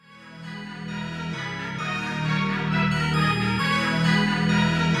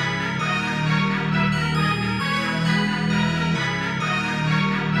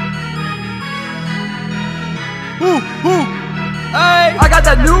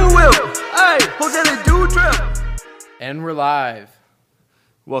And we're live.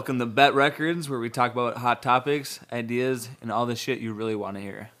 Welcome to Bet Records, where we talk about hot topics, ideas, and all the shit you really want to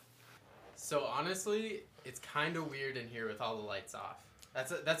hear. So honestly, it's kind of weird in here with all the lights off.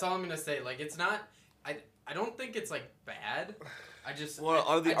 That's all I'm gonna say. Like, it's not. I don't think it's like bad. Well,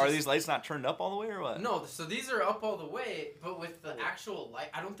 are these lights not turned up all the way or what? No, so these are up all the way, but with the actual light,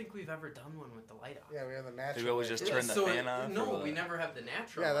 I don't think we've ever done one with the light off. Yeah, we have the natural. Did we always just turn the fan on? No, we never have the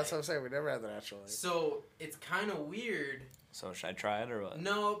natural. Yeah, that's what I'm saying. We never have the natural light. So it's kind of weird. So should I try it or what?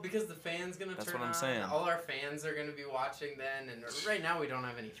 No, because the fan's gonna turn on. That's what I'm saying. All our fans are gonna be watching then, and right now we don't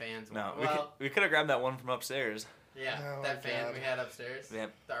have any fans. No, well, we could have grabbed that one from upstairs. Yeah, oh that fan we had upstairs.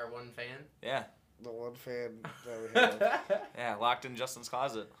 Yep. Our one fan. Yeah. The one fan that we have. Yeah, locked in Justin's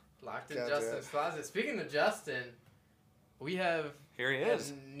closet. Locked in Justin's closet. Speaking of Justin, we have Here he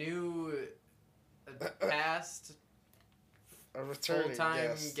is. A new past A returning full-time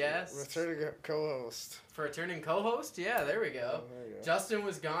guest. Returning co-host. For returning co-host? Yeah, there we go. There you go. Justin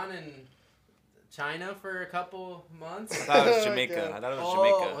was gone in China for a couple months. I thought it was Jamaica.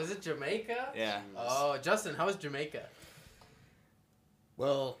 Oh, was it Jamaica? Yeah. Oh, Justin, how was Jamaica?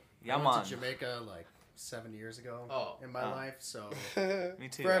 Well, I Yaman. went to Jamaica like 7 years ago in my life, so Me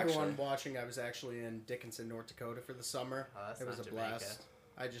too. for everyone watching, I was actually in Dickinson, North Dakota for the summer. Oh, that's it was not a Jamaica. blast.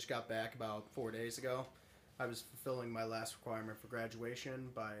 I just got back about 4 days ago. I was fulfilling my last requirement for graduation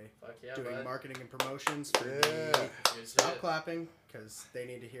by doing marketing and promotions for the Stop Clapping, because they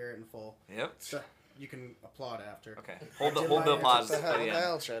need to hear it in full. Yep. So you can applaud after. Okay. Hold the applause. What the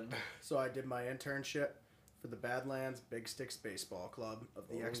hell, Chad? So I did my internship for the Badlands Big Sticks Baseball Club of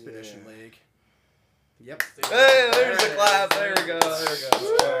the Expedition League. Yep. Hey, there's the clap. There we go.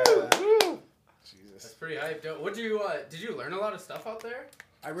 There we go. Jesus. That's pretty hyped. Did you learn a lot of stuff out there?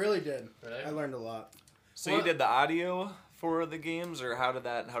 I really did. Really? I learned a lot. So you did the audio for the games, or how did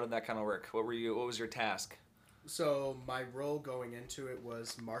that kind of work? What was your task? So my role going into it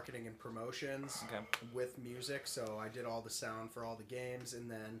was marketing and promotions with music. So I did all the sound for all the games,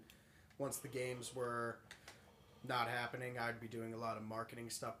 and then once the games were not happening, I'd be doing a lot of marketing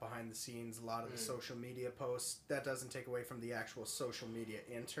stuff behind the scenes, a lot of the social media posts. That doesn't take away from the actual social media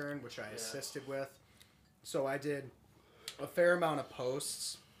intern, which I assisted with. So I did a fair amount of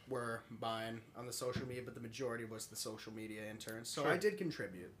posts were mine on the social media, but the majority was the social media interns. So I did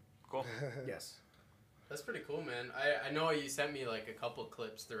contribute. Cool. Yes. That's pretty cool, man. I know you sent me like a couple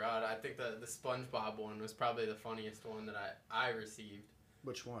clips throughout. I think the SpongeBob one was probably the funniest one that I received.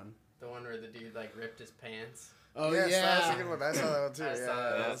 Which one? The one where the dude like ripped his pants. Oh, yes, yeah. That's a good one. I saw that one too. I saw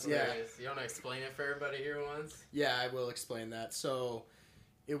that. That's Yeah. hilarious. You want to explain it for everybody here once? Yeah, I will explain that. So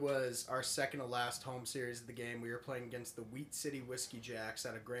it was our second to last home series of the game. We were playing against the Wheat City Whiskey Jacks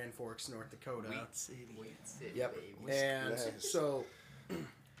out of Grand Forks, North Dakota. Wheat City, Yep. baby. And so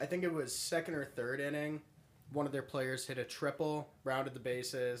I think it was second or third inning. One of their players hit a triple, rounded the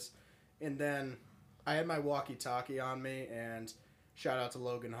bases, and then I had my walkie-talkie on me, and shout out to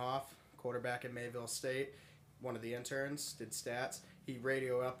Logan Hoff, quarterback at Mayville State, one of the interns, did stats. He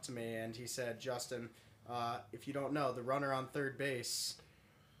radioed up to me, and he said, Justin, if you don't know, the runner on third base,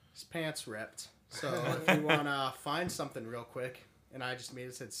 his pants ripped. So if you want to find something real quick, and I just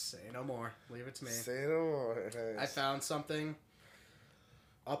immediately said, say no more, leave it to me. Say no more. Nice. I found something,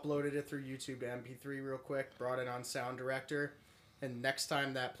 uploaded it through YouTube to MP3 real quick, brought it on Sound Director, and next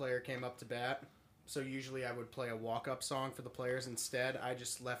time that player came up to bat, so usually I would play a walk-up song for the players. Instead, I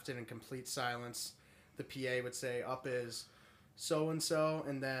just left it in complete silence. The PA would say, up is so-and-so,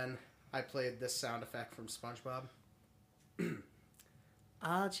 and then I played this sound effect from SpongeBob.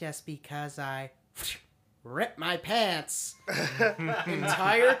 All just because I ripped my pants.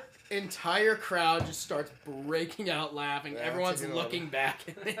 Entire crowd just starts breaking out laughing. Yeah, everyone's looking back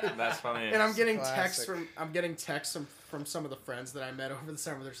at me. That's funny. And I'm getting Classic. texts from some of the friends that I met over the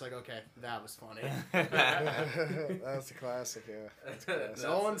summer. They're just like, okay, that was funny. That's a classic, yeah. That's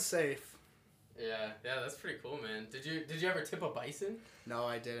No one's safe. Yeah, that's pretty cool, man. Did you ever tip a bison? No,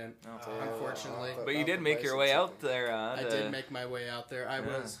 I didn't. No. Unfortunately. But you did make your way out there. I did make my way out there. I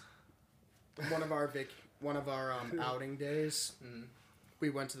was one of our outing days. Mm-hmm.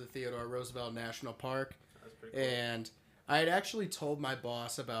 We went to the Theodore Roosevelt National Park, That's pretty cool. and I had actually told my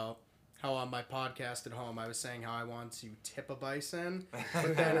boss about how on my podcast at home I was saying how I wanted to tip a bison,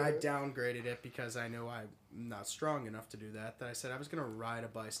 but then I downgraded it because I knew I'm not strong enough to do that. That I said I was gonna ride a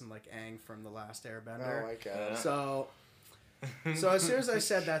bison like Aang from The Last Airbender. Oh my god. So as soon as I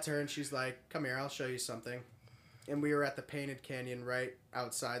said that to her, and she's like, "Come here, I'll show you something." And we were at the Painted Canyon right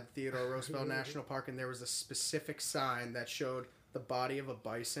outside the Theodore Roosevelt National Park, and there was a specific sign that showed the body of a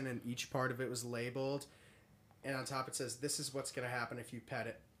bison, and each part of it was labeled. And on top it says, "This is what's going to happen if you pet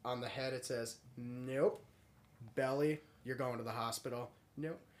it." On the head it says, "Nope." Belly, you're going to the hospital.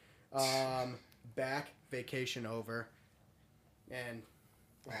 Nope. Back, vacation over. And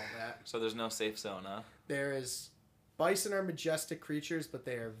all that. So there's no safe zone, huh? There is... Bison are majestic creatures, but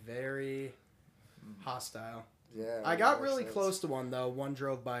they are very hostile. Yeah. I got makes really sense. close to one, though. One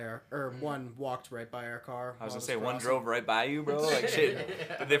drove by our... Or one walked right by our car. I was while gonna say one crossing. drove right by you, bro. Like shit.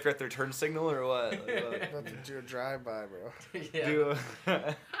 Yeah. Did they forget their turn signal or what? Like, what? Nothing to do a drive-by, bro. Yeah. Do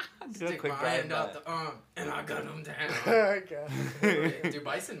a Stick quick my hand drive-by. out the arm, and I gun him down. God. Do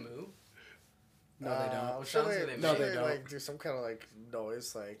bison move? No, they don't. I'm What sure sounds do they, they No, make? they don't. like do some kind of like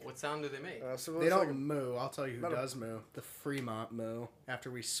noise, like. What sound do they make? So They it's don't like, moo. I'll tell you who Not a- does moo. The Fremont moo.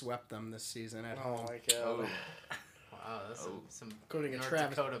 After we swept them this season at oh home. my god. Oh. Wow, that's some Including a North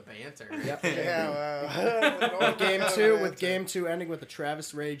Travis. Dakota banter. Yep. Yeah, wow. Game 2 with Game 2 ending with a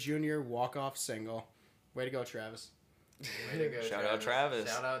Travis Ray Jr. walk-off single. Way to go, Travis. Way to go, Shout out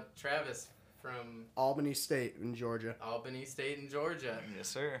Travis. Shout out Travis from Albany State in Georgia. Albany State in Georgia. Yes,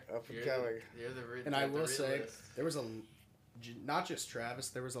 sir. Up and You're coming. And I will say, realist. there was not just Travis,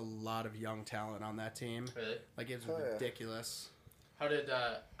 there was a lot of young talent on that team. Really? Like, it was Oh, yeah. ridiculous.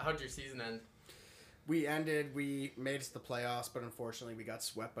 How'd your season end? We made it to the playoffs, but unfortunately we got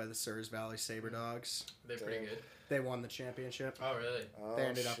swept by the Surs Valley Sabre Dogs. They're pretty Damn. good. They won the championship. Oh, really? Oh, They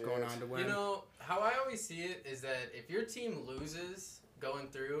ended up shit. going on to win. You know, how I always see it is that if your team loses going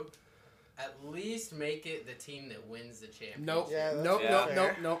through, at least make it the team that wins the championship. Nope. Yeah, that's Nope, Yeah. nope, fair.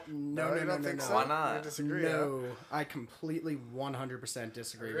 nope, nope, no, you don't think no. so? Why not? You disagree, huh? No, I completely 100%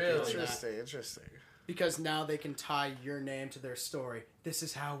 disagree Really? with you on that. Interesting, interesting. Because now they can tie your name to their story. This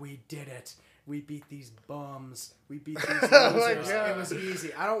is how we did it. We beat these bums. We beat these losers. Oh my God. It was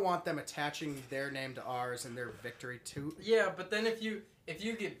easy. I don't want them attaching their name to ours and their victory to. Yeah, but then if you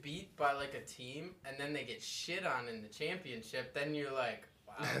get beat by like a team and then they get shit on in the championship, then you're like,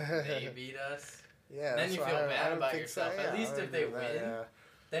 wow, they beat us. Yeah. Then that's you why feel I bad don't about think yourself. So. At Yeah, least I if would they do that, win, yeah.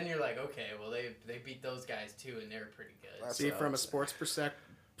 Then you're like, okay, well they beat those guys too, and they're pretty good. That's See, what I from a would say.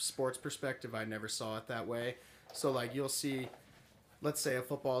 sports perspective, I never saw it that way. So, like, you'll see, let's say a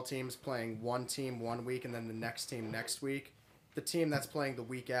football team's playing one team 1 week and then the next team next week. The team that's playing the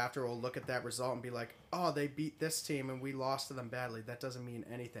week after will look at that result and be like, oh, they beat this team and we lost to them badly. That doesn't mean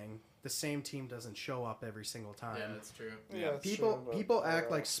anything. The same team doesn't show up every single time. Yeah, that's true. Yeah, that's People true, but, people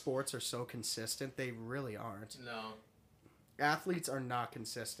act like sports are so consistent. They really aren't. No. Athletes are not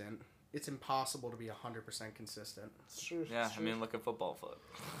consistent. It's impossible to be 100% consistent. It's true. Yeah, it's I true. mean, look at football foot.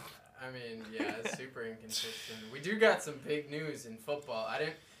 I mean, yeah, it's super inconsistent. We do got some big news in football.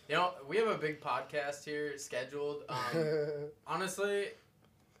 We have a big podcast here scheduled. Honestly,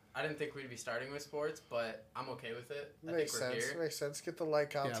 I didn't think we'd be starting with sports, but I'm okay with it. I makes think we're sense. here. Makes sense. Get the light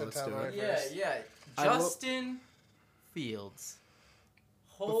content let's out do of the it. way Yeah, first. yeah. I will- Justin Fields.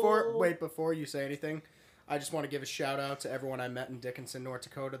 Before you say anything, I just want to give a shout out to everyone I met in Dickinson, North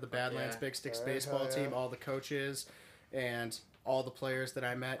Dakota, the Badlands Yeah. Big Sticks All right, baseball hell yeah. team, all the coaches, and all the players that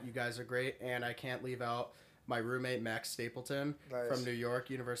I met. You guys are great, and I can't leave out my roommate Max Stapleton Nice. from New York,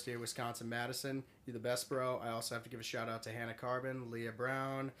 University of Wisconsin-Madison. You're the best, bro. I also have to give a shout out to Hannah Carbon, Leah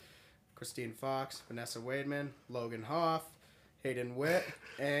Brown, Christine Fox, Vanessa Wademan, Logan Hoff, Hayden Witt,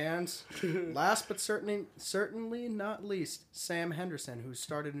 and last but certainly not least, Sam Henderson, who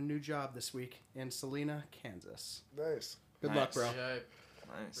started a new job this week in Salina, Kansas. Nice. Good Nice. luck, bro. Hype.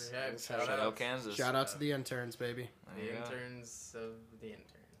 Nice. Pretty hype. Shout Shout out Kansas. Shout out to the interns, baby. There you The go. interns of the interns.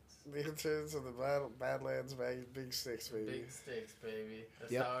 The interns of the Badlands Big Sticks, baby. Big sticks, baby.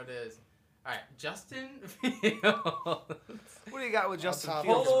 That's Yep. how it is. All right, Justin Fields. What do you got with Justin top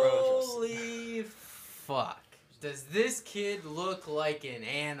Fields, of- bro? Holy fuck. Does this kid look like an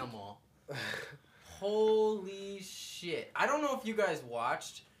animal? Holy shit. I don't know if you guys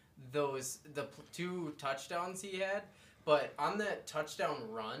watched the 2 touchdowns he had, but on that touchdown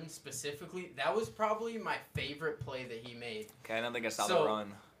run specifically, that was probably my favorite play that he made. Okay, I don't think I saw So- the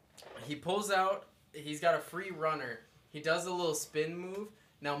run. He pulls out, he's got a free runner. He does a little spin move.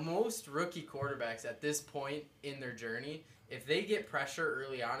 Now, most rookie quarterbacks at this point in their journey, if they get pressure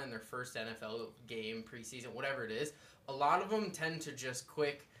early on in their first NFL game, preseason, whatever it is, a lot of them tend to just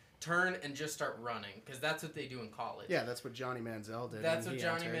quick turn and just start running because that's what they do in college. Yeah, that's what Johnny Manziel did. That's when what he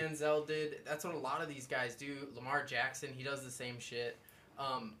Johnny entered. Manziel did. That's what a lot of these guys do. Lamar Jackson, he does the same shit.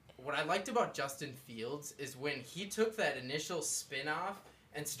 What I liked about Justin Fields is when he took that initial spin off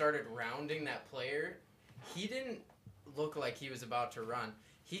and started rounding that player, he didn't look like he was about to run.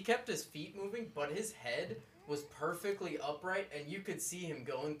 He kept his feet moving, but his head was perfectly upright, and you could see him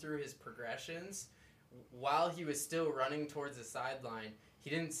going through his progressions while he was still running towards the sideline. He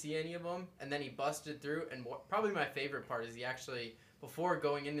didn't see any of them, and then he busted through, and probably my favorite part is he actually, before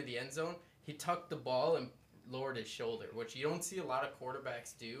going into the end zone, he tucked the ball and lowered his shoulder, which you don't see a lot of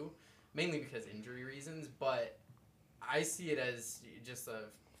quarterbacks do, mainly because injury reasons. But I see it as just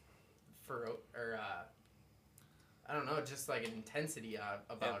I don't know, just like an intensity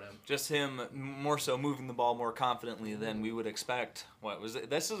about him. Just him more so moving the ball more confidently than we would expect. What was it?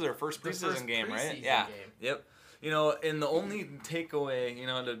 This is their first preseason game, right? Yeah. Game. Yep. And the only takeaway,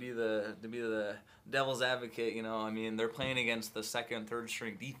 to be the devil's advocate, I mean, they're playing against the second, third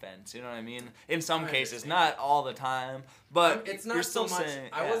string defense. You know what I mean? In some cases, not all the time, but it's not you're still so much. saying,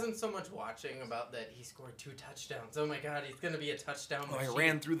 I wasn't so much watching about that he scored 2 touchdowns. Oh my God, he's gonna be a touchdown machine. I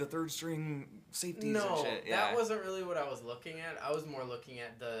ran through the third string safeties and shit. Yeah. That wasn't really what I was looking at. I was more looking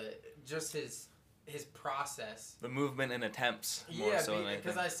at his process, the movement and attempts. More so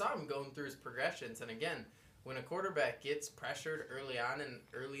because I saw him going through his progressions, and again, when a quarterback gets pressured early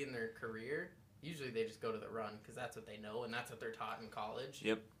in their career, usually they just go to the run because that's what they know and that's what they're taught in college.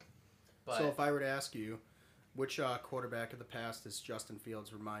 Yep. But, so if I were to ask you, which quarterback of the past does Justin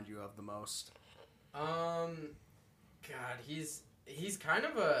Fields remind you of the most? God, he's kind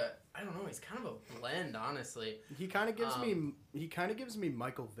of he's kind of a blend, honestly. He kind of gives me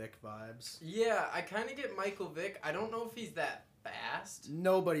Michael Vick vibes. Yeah, I kind of get Michael Vick. I don't know if he's that fast.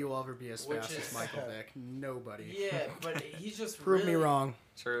 Nobody will ever be as fast as Michael Vick. Nobody. Yeah, but he's just prove me wrong.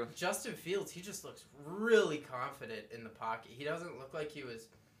 True. Justin Fields, he just looks really confident in the pocket. He doesn't look like he was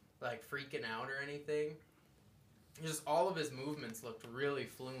like freaking out or anything. Just all of his movements looked really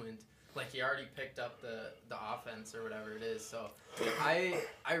fluent. Like he already picked up the offense or whatever it is. So I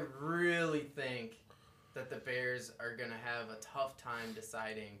really think that the Bears are gonna have a tough time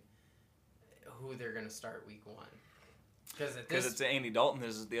deciding who they're gonna start week 1. Because it's Andy Dalton.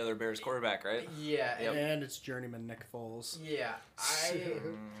 This is the other Bears quarterback, right? Yeah. Yep. And it's journeyman Nick Foles. Yeah.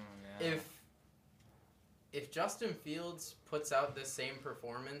 If Justin Fields puts out this same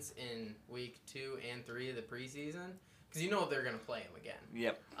performance in week 2 and 3 of the preseason, because they're going to play him again.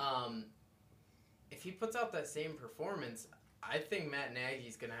 Yep. If he puts out that same performance, I think Matt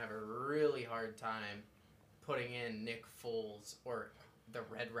Nagy's going to have a really hard time putting in Nick Foles or the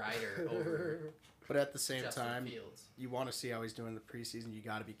Red Rider over But at the same Justin time, Fields. You want to see how he's doing in the preseason. You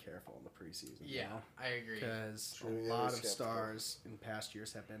got to be careful in the preseason. Yeah, I agree. Because a lot of stars in past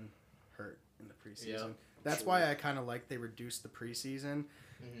years have been hurt in the preseason. Yep. That's why I kind of like they reduced the preseason.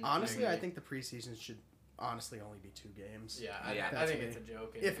 Mm-hmm. Honestly, I think the preseason should only be 2 games. Yeah, I think it's a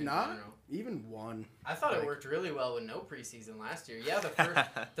joke. If not, even 1. I thought it worked really well with no preseason last year. Yeah,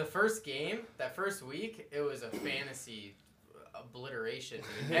 the first game, that first week, it was a fantasy obliteration.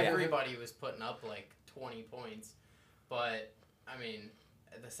 Everybody was putting up like 20 points, but I mean,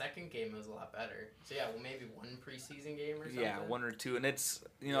 the second game was a lot better. So yeah, maybe 1 preseason game or something. Yeah, 1 or 2, and it's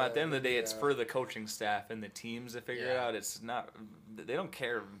at the end of the day, it's for the coaching staff and the teams to figure it out. It's not they don't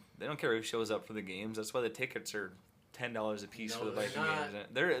care. They don't care who shows up for the games. That's why the tickets are $10 a piece for the Viking games.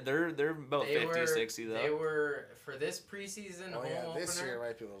 They're about 50, 60 though. They were for this preseason home opener. This year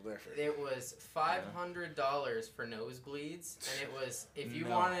might be a little different. It was $500 for nosebleeds, and it was if you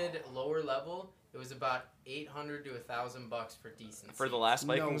wanted lower level, it was about $800 to $1,000 for decent for the last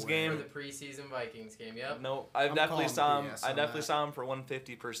Vikings game. For the preseason Vikings game, yep. No, I definitely saw him for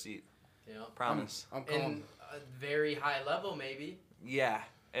 $150 per seat. Yep. Promise. I'm calling a very high level, maybe. Yeah,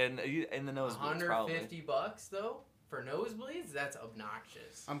 and in the nosebleeds, $150 though. For nosebleeds, that's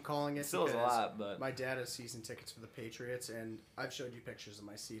obnoxious. I'm calling it. Still is a lot, but my dad has season tickets for the Patriots, and I've showed you pictures of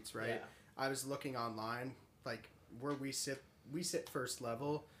my seats, right? Yeah. I was looking online, like where we sit first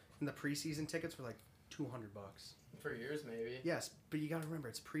level, and the preseason tickets were like $200. For yours, maybe. Yes, but you gotta remember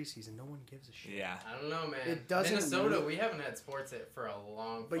it's preseason. No one gives a shit. Yeah. I don't know, man. It doesn't. Minnesota, we haven't had sports for a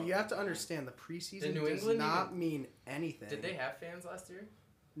long. But you have to understand the preseason does not mean anything. Did they have fans last year?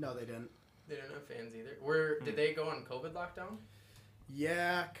 No, they didn't. They didn't have fans either. Did they go on COVID lockdown?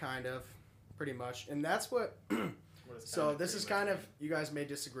 Yeah, kind of, pretty much, and that's what. So this is kind of, you guys may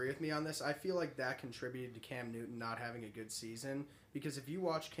disagree with me on this. I feel like that contributed to Cam Newton not having a good season because if you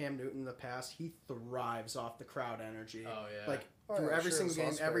watch Cam Newton in the past, he thrives off the crowd energy. Oh yeah. Like through every single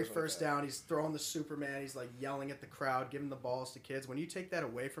game, every first down, he's throwing the Superman. He's like yelling at the crowd, giving the balls to kids. When you take that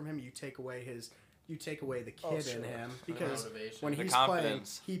away from him, you take away the kid in him because when he's playing,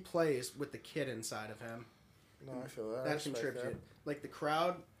 he plays with the kid inside of him. No, I feel that. That contributed. Like the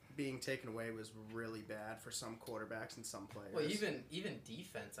crowd being taken away was really bad for some quarterbacks and some players. Well, even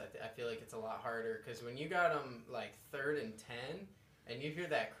defense, I feel like it's a lot harder because when you got them like 3rd and 10, and you hear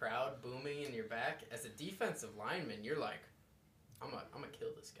that crowd booming in your back, as a defensive lineman, you're like, I'm gonna kill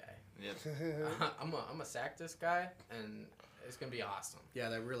this guy. Yep. I'm gonna sack this guy, and it's gonna be awesome. Yeah,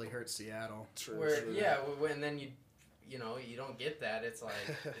 that really hurt Seattle. True. Yeah, and then you don't get that. It's like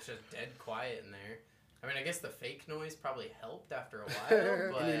it's just dead quiet in there. I mean, I guess the fake noise probably helped after a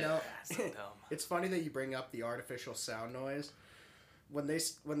while, but... And you know, so dumb. it's funny that you bring up the artificial sound noise. When they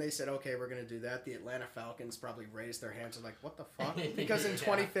said, okay, we're going to do that, the Atlanta Falcons probably raised their hands and like, what the fuck? Because in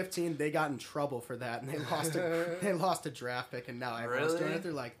 2015, they got in trouble for that, and they lost a draft pick, and now everyone's doing it.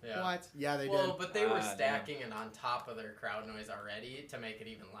 They're like, what? Yeah, they did. Well, but they were stacking it on top of their crowd noise already to make it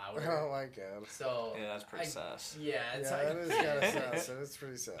even louder. Oh, my God. So yeah, that's pretty sus. Yeah, it's that is kind of sus. It's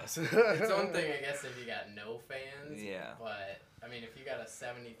pretty sus. It's one thing, I guess, if you got no fans. Yeah. But... I mean, if you got a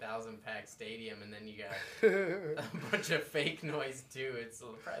 70,000 pack stadium and then you got a bunch of fake noise too, it's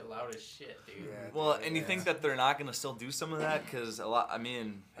probably loud as shit, dude. Yeah, well, and you think that they're not going to still do some of that? Because a lot, I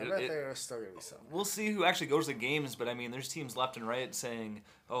mean... I bet there's still going to be some. We'll see who actually goes to games, but I mean, there's teams left and right saying,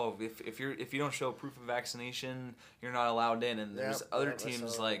 oh, if you don't show proof of vaccination, you're not allowed in. And there's other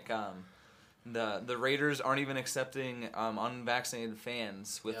teams like... The Raiders aren't even accepting unvaccinated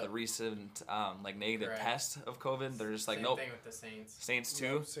fans with a recent negative test of COVID. They're just like, Same nope. Thing with the Saints. Saints too.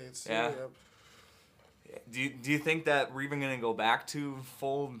 Yep, Saints too. Yeah. Yep. Do you think that we're even gonna go back to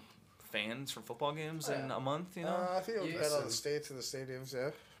full fans for football games in a month? You know. I think it'll depend on the states and the stadiums.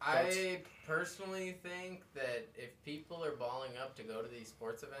 Yeah. I personally think that if people are balling up to go to these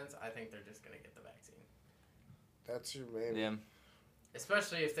sports events, I think they're just gonna get the vaccine. That's your main. Yeah.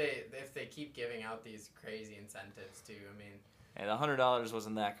 Especially if they keep giving out these crazy incentives too. I mean, and $100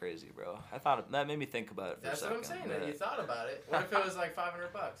 wasn't that crazy, bro. I thought that made me think about it for a second. That's what I'm saying. That you thought about it. What if it was like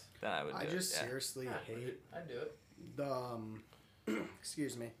 $500? Then I would. I just seriously hate. I'd do it. The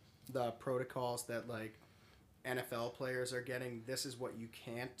excuse me, the protocols that like NFL players are getting. This is what you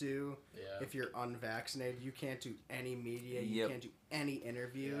can't do if you're unvaccinated. You can't do any media. You can't do any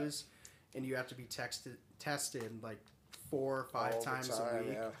interviews, and you have to be tested like 4 or 5 times a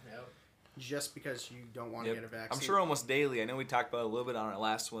week. Yeah. Yep. Just because you don't want to get a vaccine. I'm sure almost daily. I know we talked about it a little bit on our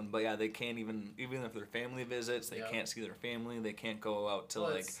last one, but yeah, they can't even if their family visits, they can't see their family. They can't go out to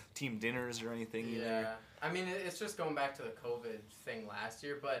like team dinners or anything either. I mean, it's just going back to the COVID thing last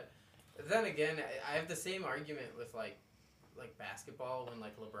year, but then again, I have the same argument with like basketball when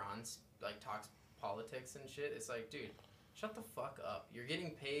like LeBron like talks politics and shit. It's like, dude, shut the fuck up. You're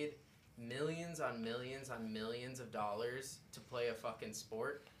getting paid millions on millions on millions of dollars to play a fucking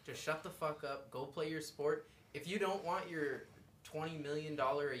sport. Just shut the fuck up. Go play your sport. If you don't want your $20 million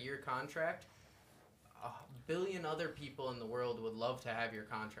a year contract, 1 billion other people in the world would love to have your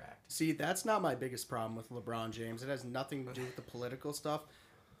contract. See, that's not my biggest problem with LeBron James. It has nothing to do with the political stuff.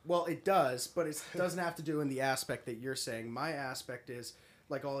 Well, it does, but it doesn't have to do in the aspect that you're saying. My aspect is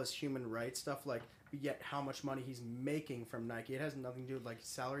like all his human rights stuff, like yet how much money he's making from Nike. It has nothing to do with like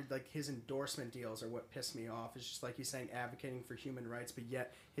salary. Like his endorsement deals are what piss me off. It's just like he's saying advocating for human rights, but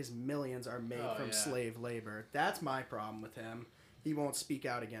yet his millions are made from slave labor. That's my problem with him. He won't speak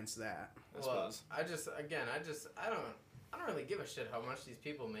out against that. Well, I don't really give a shit how much these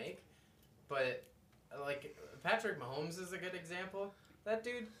people make, but like Patrick Mahomes is a good example. That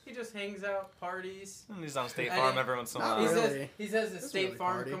dude, he just hangs out, parties. And he's on State Farm every once in a while. He says his State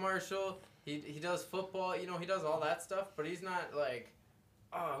Farm commercial. He does football, he does all that stuff, but he's not like,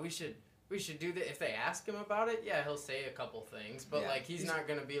 oh, we should do that. If they ask him about it, yeah, he'll say a couple things, but like he's not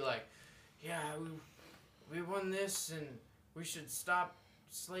gonna be like, yeah, we won this and we should stop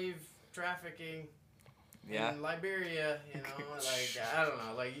slave trafficking in Liberia, like I don't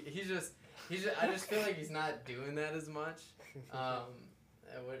know, like he's just I just feel like he's not doing that as much.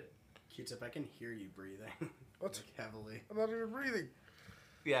 Keats, if I can hear you breathing, what? Like heavily. I'm not even breathing.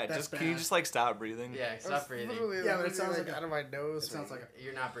 Yeah, can you just like stop breathing? Yeah, stop breathing. Yeah, but it sounds like out of my nose. It sounds like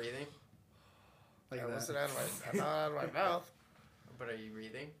you're not breathing. Like I that. wasn't I'm not out of my mouth. But are you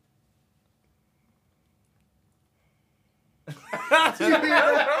breathing?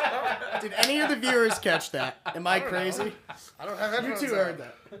 Did any of the viewers catch that? Am I crazy? I don't have headphones. You two heard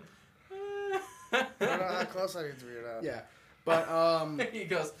that. I don't know how close I need to be or not. Yeah, but he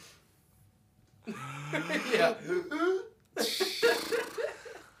goes. Yeah.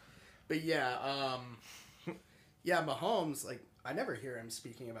 But yeah, Mahomes, like I never hear him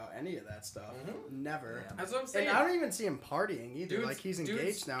speaking about any of that stuff. Mm-hmm. Never. Yeah. That's what I'm saying. And I don't even see him partying either. Like he's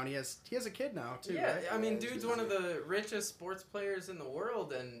engaged now, and he has a kid now too. Yeah, right? I mean, dude's one of the richest sports players in the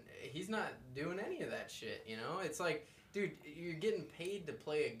world, and he's not doing any of that shit. It's like, dude, you're getting paid to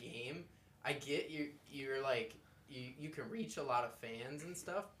play a game. I get you're like you can reach a lot of fans and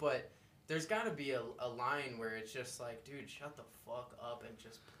stuff, but there's got to be a line where it's just like, dude, shut the fuck up and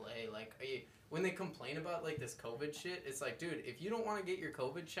just play. Like, when they complain about like this COVID shit, it's like, dude, if you don't want to get your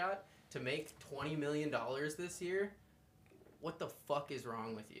COVID shot to make $20 million this year, what the fuck is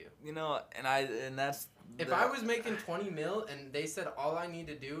wrong with you? You know, and that's. If I was making 20 mil and they said all I need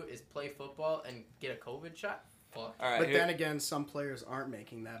to do is play football and get a COVID shot, fuck. All right, but then again, some players aren't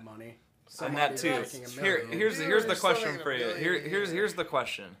making that money. And that too. Here's the question for you. Here's the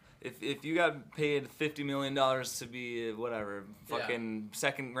question. If you got paid $50 million to be whatever fucking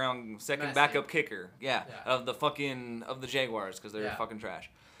second backup kicker, of the Jaguars because they're fucking trash,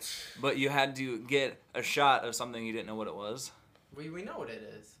 but you had to get a shot of something you didn't know what it was. We know what it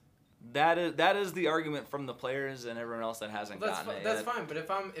is. That is the argument from the players and everyone else that hasn't gotten it. That's fine. But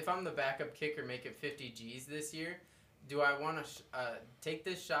if I'm the backup kicker making 50 G's this year, do I want to take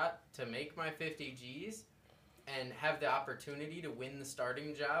this shot to make my 50 G's and have the opportunity to win the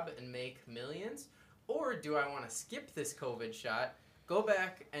starting job and make millions? Or do I want to skip this COVID shot, go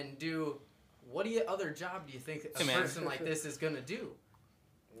back and do what other job do you think a person like this is going to do?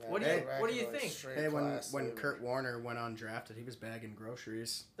 Yeah, what do you think? Hey, when Kurt Warner went undrafted, he was bagging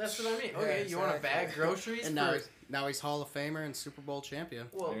groceries. That's what I mean. Okay, you want to bag groceries? And now he's Hall of Famer and Super Bowl champion.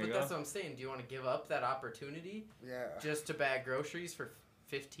 Well, but that's what I'm saying. Do you want to give up that opportunity? Yeah. Just to bag groceries for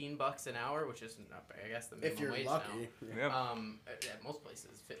 $15 an hour, which is not, I guess, the minimum if you're wage lucky. now. Yeah. Most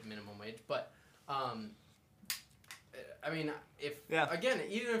places fit minimum wage, but I mean, again,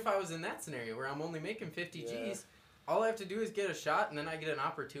 even if I was in that scenario where I'm only making 50 G's. All I have to do is get a shot, and then I get an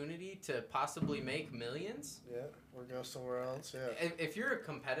opportunity to possibly make millions. Yeah, or go somewhere else. Yeah. If you're a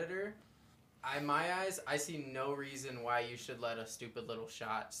competitor, in my eyes, I see no reason why you should let a stupid little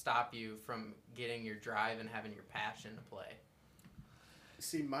shot stop you from getting your drive and having your passion to play.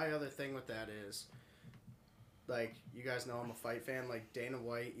 See, my other thing with that is, like, you guys know I'm a fight fan. Like, Dana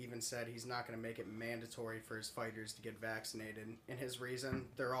White even said he's not going to make it mandatory for his fighters to get vaccinated. And his reason,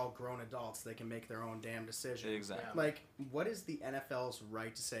 they're all grown adults. They can make their own damn decision. Exactly. Like, what is the NFL's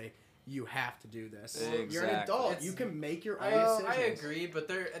right to say, you have to do this? Exactly. You're an adult. You can make your own decisions. I agree,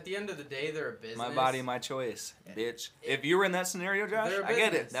 but at the end of the day, they're a business. My body, my choice, bitch. If you were in that scenario, Josh, I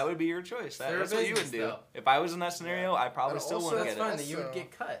get it. That would be your choice. That's what you would do. Though. If I was in that scenario, I probably still wouldn't get it. That's fine. Then you would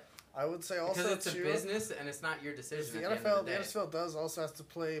get cut. I would say also because it's a business and it's not your decision. The NFL does also have to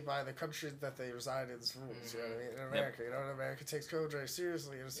play by the country that they reside in's rules. Mm-hmm. You know what I mean? In America, America takes COVID very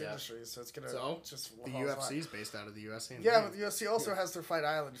seriously in its industry, so it's gonna just. The UFC is based out of the UFC. Yeah, but the UFC also has their fight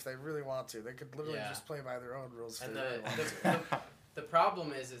island if they really want to. They could literally just play by their own rules. And the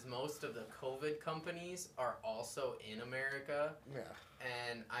problem is most of the COVID companies are also in America. Yeah.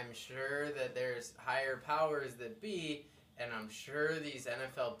 And I'm sure that there's higher powers that be. And I'm sure these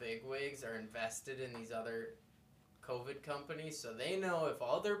NFL bigwigs are invested in these other COVID companies, so they know if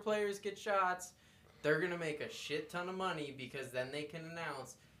all their players get shots, they're going to make a shit ton of money because then they can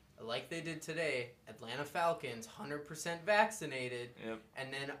announce, like they did today, Atlanta Falcons 100% vaccinated,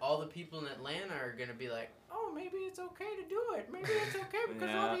 and then all the people in Atlanta are going to be like, oh, maybe it's okay to do it. Maybe it's okay because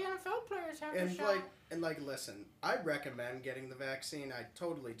all the NFL players have a shot. Listen, I recommend getting the vaccine. I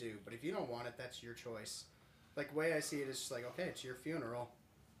totally do. But if you don't want it, that's your choice. Like, the way I see it is just like, okay, it's your funeral.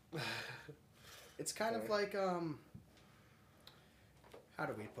 It's kind of like, how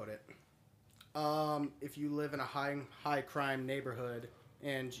do we put it? If you live in a high crime neighborhood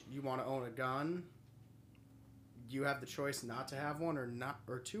and you want to own a gun, you have the choice not to have one or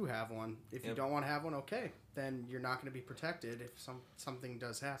to have one. If you don't want to have one, okay, then you're not going to be protected if something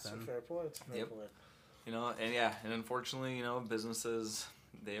does happen. It's a fair point. You know, and unfortunately, businesses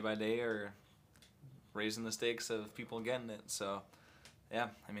day by day are raising the stakes of people getting it. So, I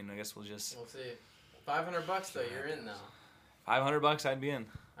guess we'll see. $500 though, you're in though. $500, I'd be in.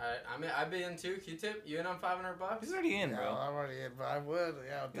 Alright, I'd be in too. Q-Tip, you in on $500? He's already in, bro. I'm already in, but I would.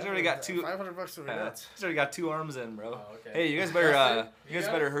 Yeah, he's already got two. $500 would be nuts. He's already got 2 arms in, bro. Oh, okay. Hey, you guys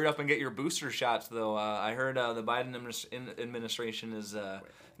better hurry up and get your booster shots though. I heard the Biden administration is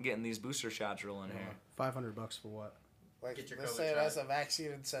getting these booster shots rolling here. $500 for what? Like, let's say it has a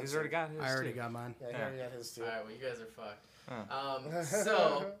vaccine incentive. He's already got his. I already got mine. Yeah, he already got his too. Alright, well, you guys are fucked.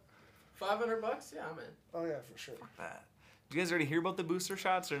 So, $500? Yeah, I'm in. Oh, yeah, for sure. Fuck that. Did you guys already hear about the booster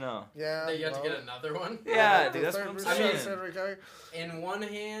shots or no? Yeah. You have to get another one? Yeah, dude, that's what I'm saying. In one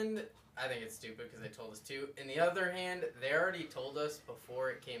hand, I think it's stupid because they told us to. In the other hand, they already told us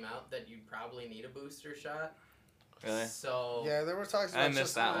before it came out that you'd probably need a booster shot. Really? So yeah, there were talks about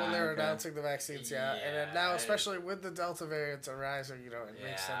just when they were announcing the vaccines, and then now, especially with the Delta variants arising, it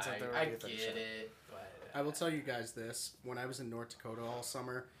makes sense that there would be a get it, but I will tell you guys this: when I was in North Dakota all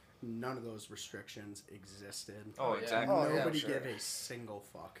summer, none of those restrictions existed. Oh, exactly. Nobody gave a single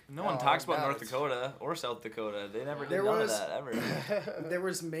fuck. No one talks about North Dakota or South Dakota. They never did none of that ever. There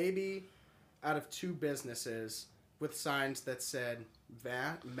was maybe out of 2 businesses with signs that said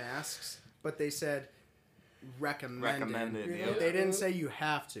masks, but they said recommended. Yep. They didn't say you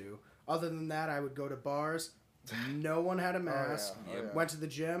have to. Other than that, I would go to bars. No one had a mask. Went to the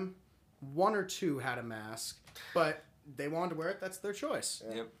gym. 1 or 2 had a mask, but they wanted to wear it. That's their choice.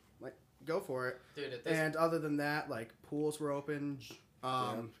 Yep. Like, go for it. Dude, and other than that, like, pools were open.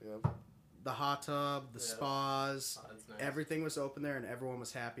 The hot tub, the spas, nice. Everything was open there, and everyone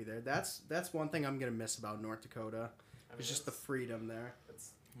was happy there. That's one thing I'm gonna miss about North Dakota. It's just the freedom there.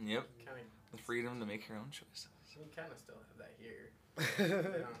 Yep. The freedom to make your own choices. You kind of still have that here.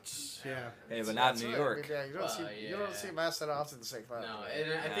 Yeah. Hey, but not in New York. Yeah, you don't see masks that often in St. Cloud. No,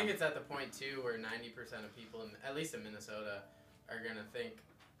 and I think it's at the point too where 90% of people, at least in Minnesota, are gonna think.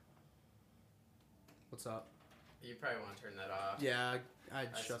 What's up? You probably want to turn that off. Yeah, I'd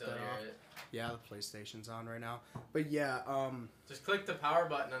shut that off. It. Yeah, the PlayStation's on right now. But yeah, just click the power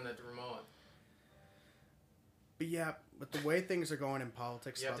button on the remote. But yeah, with the way things are going in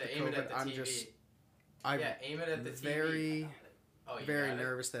politics, you have about to the aim COVID, it at the I'm TV. just, aim it at the TV. Very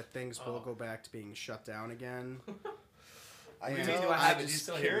nervous that things will go back to being shut down again. I do you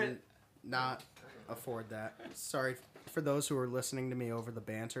still hear it? Not afford that. Sorry for those who are listening to me over the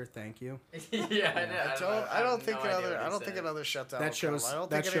banter. Thank you. I don't think another shutdown. That shows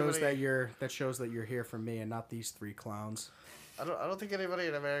that you're here for me and not these 3 clowns. I don't think anybody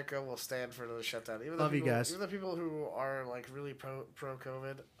in America will stand for another shutdown. Even Love you guys. Even the people who are like really pro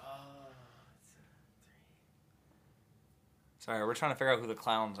COVID. Sorry, we're trying to figure out who the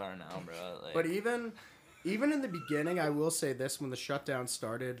clowns are now, bro. Like, but even in the beginning, I will say this: when the shutdown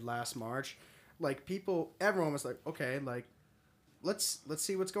started last March, like everyone was like, okay, like let's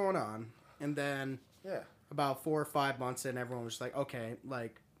see what's going on, and then about 4 or 5 months in, everyone was just like, okay,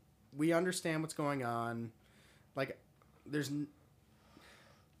 like we understand what's going on, like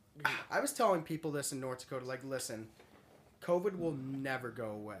I was telling people this in North Dakota, like, listen, COVID will never go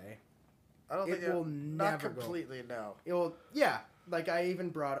away. I don't think it will never completely go. No. Like I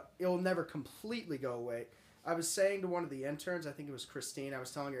even it'll never completely go away. I was saying to one of the interns, I think it was Christine, I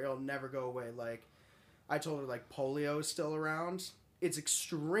was telling her it'll never go away. Like, I told her, like, polio is still around. It's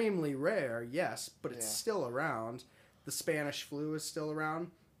extremely rare, yes, but it's still around. The Spanish flu is still around.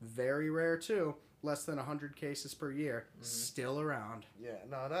 Very rare, too. Less than 100 cases per year. Mm-hmm. Still around. Yeah,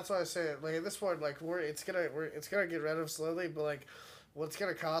 no, that's why I say, like, at this point, like, it's gonna get rid of slowly, but, like, what it's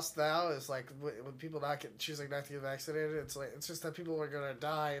gonna cost now is, like, when people choosing not to get vaccinated, it's just that people are gonna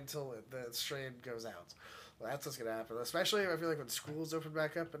die until the strain goes out. That's what's gonna happen. Especially, I feel like when schools open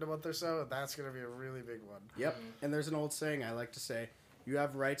back up in a month or so, that's gonna be a really big one. Yep. And there's an old saying I like to say: you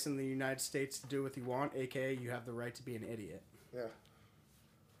have rights in the United States to do what you want, aka you have the right to be an idiot. Yeah.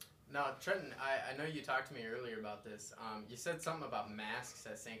 Now, Trenton, I know you talked to me earlier about this. You said something about masks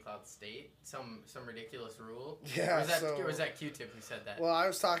at St. Cloud State, some ridiculous rule. Yeah. Or was that Q-Tip who said that? Well, I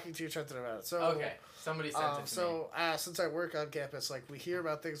was talking to you, Trenton, about it. So okay, somebody sent it to me. Since I work on campus, like, we hear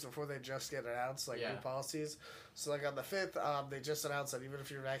about things before they just get announced, like new policies. So, like, on the 5th, they just announced that even if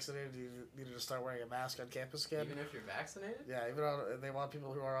you're vaccinated, you need to start wearing a mask on campus again. Even if you're vaccinated? Yeah, they want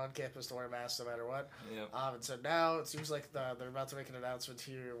people who are on campus to wear masks no matter what. Yep. And so now it seems like they're about to make an announcement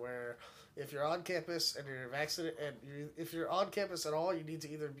here where if you're on campus and you're vaccinated, if you're on campus at all, you need to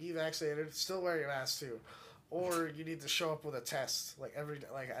either be vaccinated, still wear your mask too, or you need to show up with a test like every day.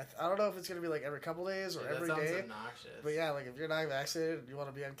 Like I don't know if it's gonna be like every couple days or every day. That sounds obnoxious. But yeah, like if you're not vaccinated and you want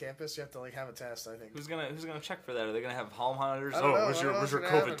to be on campus, you have to like have a test. I think. Who's gonna check for that? Are they gonna have hall monitors? Where's your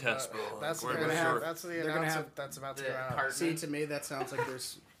COVID test, bro? That's the announcement that's about to go out. See, to me that sounds like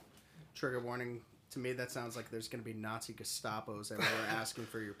there's trigger warning. To me, that sounds like there's going to be Nazi Gestapos everywhere asking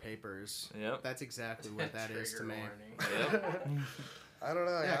for your papers. Yep. That's exactly what that is to me. Yep. I don't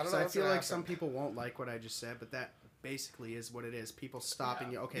know. Yeah, because I feel like some people won't like what I just said, but that basically is what it is. People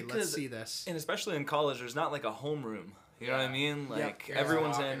stopping you. Okay, let's see this. And especially in college, there's not like a homeroom. You know what I mean? Like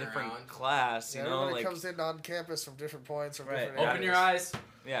everyone's in a different class. You know, everybody comes in on campus from different points. From different Open your eyes.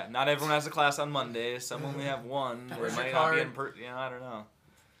 Yeah, not everyone has a class on Monday. Some only have one. Where's might your not card? be in I don't know.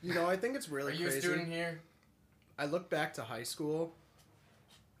 You know, I think it's really crazy. Are you a student here? I look back to high school,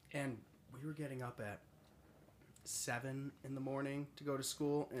 and we were getting up at 7 in the morning to go to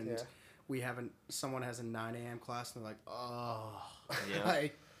school, and someone has a 9 a.m. class, and they're like, oh,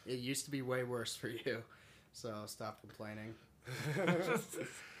 it used to be way worse for you, so stop complaining.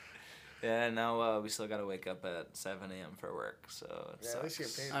 Yeah, now we still got to wake up at 7 a.m. for work, so it sucks. At least you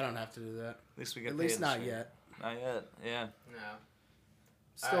get paid. I don't have to do that. At least we get paid. At least not yet. Not yet, yeah. No.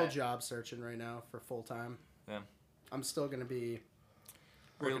 Still job searching right now for full time. Yeah. I'm still going to be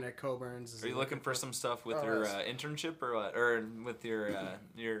working at Coburn's. Are you looking for some stuff with your internship or what? Or with your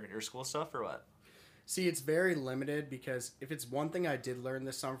school stuff or what? See, it's very limited because if it's one thing I did learn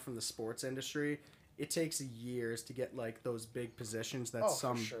this summer from the sports industry, it takes years to get like those big positions that Oh, for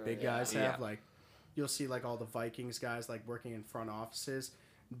some sure, big yeah. guys have. Like you'll see like all the Vikings guys like working in front offices.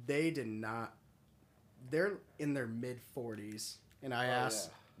 They did not. They're in their mid 40s, and I asked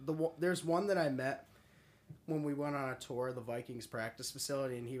there's one that I met when we went on a tour of the Vikings practice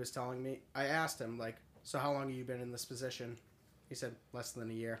facility, and he was telling me. I asked him like, so how long have you been in this position? He said less than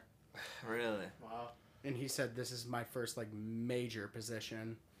a year. Really? Wow. And he said, this is my first, like, major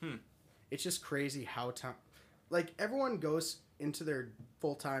position. It's just crazy how like, everyone goes into their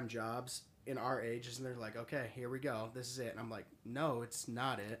full-time jobs in our ages, and they're like, okay, here we go. This is it. And I'm like, no, it's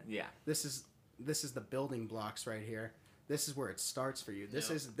not it. Yeah. This is the building blocks right here. This is where it starts for you. This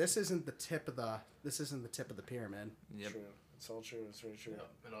Yep. isn't the tip of the pyramid. Yep. True. It's all true. It's very true. Yep.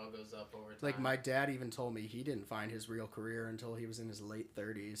 It all goes up over time. Like, my dad even told me he didn't find his real career until he was in his late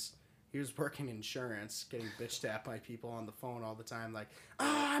 30s. He was working insurance, getting bitched at by people on the phone all the time, like,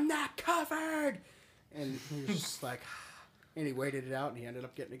 I'm not covered! And he was just like, and he waited it out, and he ended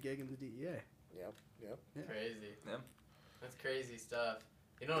up getting a gig in the DEA. Yep. Yeah. Crazy. Yep. That's crazy stuff.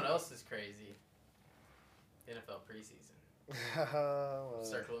 You know what else is crazy? NFL preseason.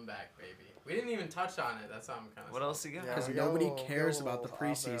 Circling back, baby. We didn't even touch on it. That's how I'm kind of. What else you got? Yeah, Because we got nobody a little- cares got a about the little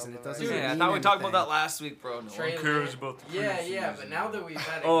out there preseason. on It the doesn't right. Yeah, I mean thought we talked about anything. that last week, bro. No Trey one cares Lance- about the Yeah, preseason. but now that we've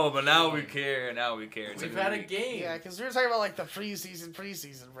had a Oh, but now game, we care. Now we care. It's We've every had a week. game. Yeah, because we were talking about like the preseason,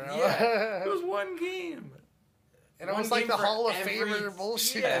 bro. Yeah. It was one game. And it One was like game the for Hall of every- Famer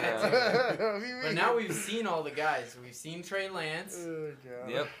bullshit. Yeah. What do you But mean? now we've seen all the guys. We've seen Trey Lance. Oh, God.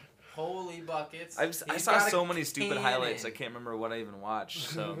 Yep. Holy buckets. I He's saw got a so many stupid cannon. highlights. I can't remember what I even watched.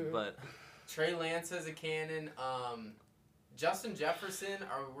 So, but Trey Lance has a cannon. Justin Jefferson,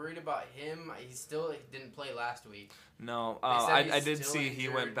 are we worried about him? He didn't play last week. no, They said I he's did still see he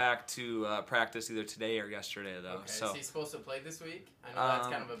injured. went back to practice either today or yesterday though. Okay, So is he supposed to play this week? I know that's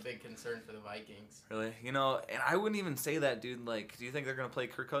kind of a big concern for the Vikings. really, and I wouldn't even say that, dude. Like, do you think they're gonna play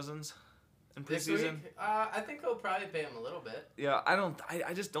Kirk Cousins in This preseason? week, I think he'll probably pay him a little bit. Yeah, I don't.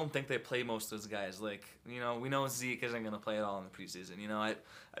 I just don't think they play most of those guys. Like, we know Zeke isn't gonna play at all in the preseason.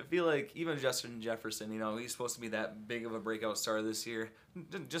 I feel like even Justin Jefferson, he's supposed to be that big of a breakout star this year.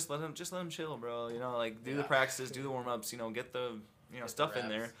 Just let him chill, bro. Do the practices, do the warm ups. Get the stuff in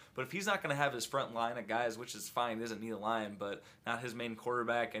there. reps. But if he's not gonna have his front line of guys, which is fine, he doesn't need a line, but not his main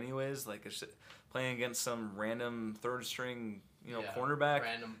quarterback anyways. Like, it's playing against some random third string. Cornerback.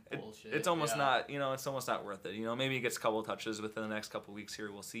 Random bullshit. It's almost not, it's almost not worth it. Maybe he gets a couple of touches within the next couple of weeks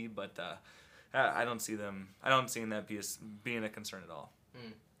here. We'll see, but I don't see that being a concern at all.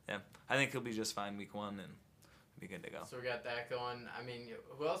 Yeah, I think he'll be just fine week 1 and be good to go. So we got that going. I mean,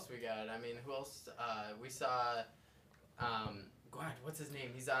 who else we got? I mean, who else? We saw. God, what's his name?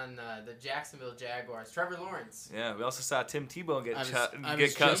 He's on the Jacksonville Jaguars. Trevor Lawrence. Yeah, we also saw Tim Tebow get I was cut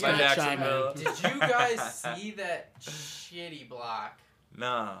just by gonna chime Jacksonville. in. Did you guys see that shitty block?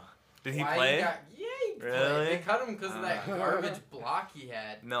 No. Did he Why play? yeah, he played. Really? They cut him because of that garbage block he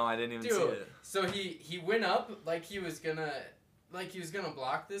had. No, I didn't even Dude, see it. so he went up like he was gonna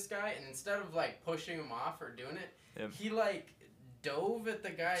block this guy, and instead of like pushing him off or doing it, Yep. he like dove at the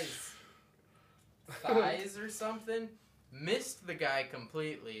guy's thighs or something, missed the guy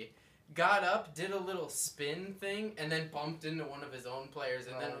completely, got up, did a little spin thing, and then bumped into one of his own players,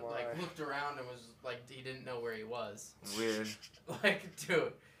 and then Oh, like my. looked around and was like he didn't know where he was. Weird. Like,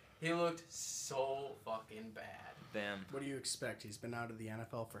 dude, he looked so fucking bad. Damn. What do you expect? He's been out of the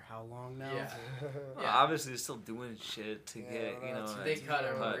NFL for how long now? Yeah. Well, obviously, he's still doing shit to get, that's- They cut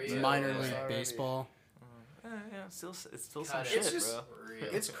him but- real Minor good. league Already. baseball. Yeah, it's still some Cut shit, it It's just- bro. real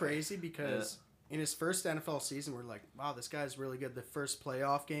It's good. crazy because in his first NFL season, we're like, wow, this guy's really good. The first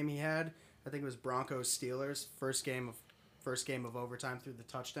playoff game he had, I think it was Broncos Steelers. First game of overtime through the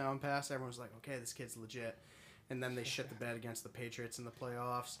touchdown pass. Everyone was like, okay, this kid's legit. And then they shit the bed against the Patriots in the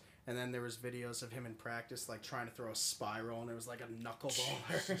playoffs. And then there was videos of him in practice, like trying to throw a spiral, and it was like a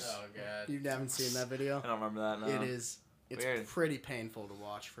knuckleballer. Oh god. You haven't seen that video? I don't remember that, no. It is. It's Weird. pretty painful to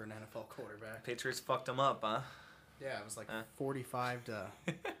watch for an NFL quarterback. Patriots fucked him up, huh? Yeah, it was like Huh? 45 to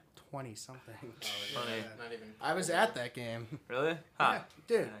 20 something. Oh, Funny. yeah, not even I was at that game. Really? Huh. Yeah,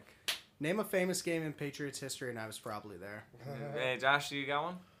 dude. Heck. Name a famous game in Patriots history, and I was probably there. Hey, Josh, you got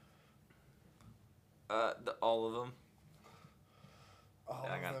one? All of them. All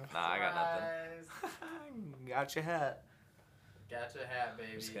I of got, them. nah, I got Surprise. nothing. Got your hat. Gotcha hat,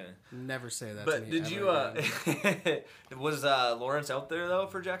 baby. Just kidding. Never say that to But me did ever you, again. was Lawrence out there, though,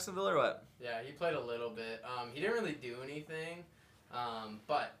 for Jacksonville, or what? Yeah, he played a little bit. He didn't really do anything.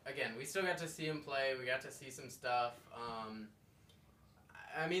 But, again, we still got to see him play. We got to see some stuff.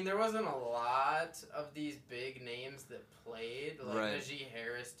 I mean, there wasn't a lot of these big names that played. Like, Right. Najee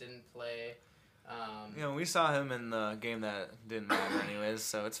Harris didn't play. We saw him in the game that didn't matter anyways,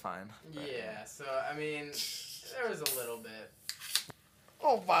 so it's fine. Yeah, so, I mean, there was a little bit.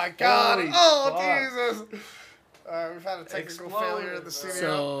 Oh, my God. Holy Jesus. We've had a technical failure in the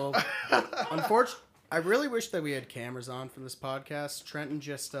studio. So, unfortunately, I really wish that we had cameras on for this podcast. Trenton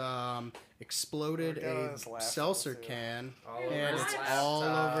just exploded a seltzer can, and it's all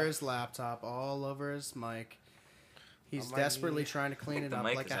over his laptop, all over his mic. He's desperately trying to clean it up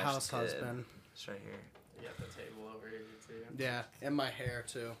like a house husband. It's right here. You got the table over here, too. Yeah, and my hair,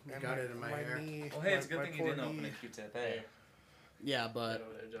 too. Got it in my hair. Well, hey, it's a good thing you didn't open a Q-tip. Hey. Yeah, but... Get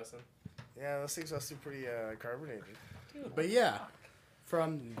over there, Justin. Yeah, those things must be pretty carbonated. But yeah,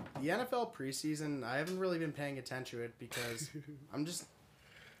 from the NFL preseason, I haven't really been paying attention to it because I'm just...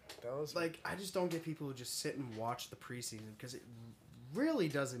 I just don't get people who just sit and watch the preseason because it really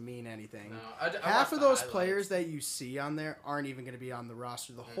doesn't mean anything. No, Half of those players that you see on there aren't even going to be on the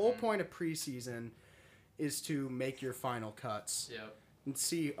roster. The whole point of preseason is to make your final cuts. Yep. And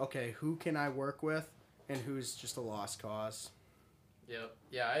see, okay, who can I work with and who's just a lost cause. Yep.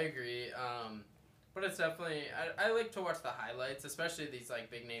 Yeah, I agree. But it's definitely... I like to watch the highlights, especially these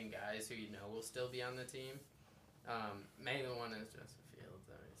big name guys who will still be on the team. Mainly one is Justin Fields,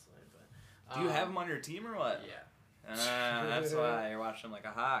 obviously. But, do you have him on your team or what? Yeah. That's why you're watching like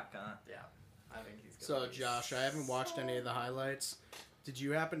a hawk, huh? Yeah. I think he's So, Josh, I haven't watched any of the highlights. Did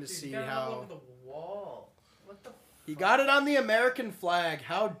you happen to see he got how... it all over the wall. What the He got it on the American flag.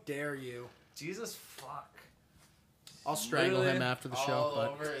 How dare you? Jesus fuck. I'll strangle him after the show. All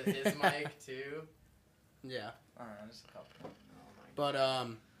over his mic, too. Yeah. Alright, just a couple. Oh, my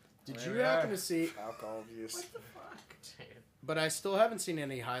But, did you happen to see... Alcohol abuse. What the fuck? But I still haven't seen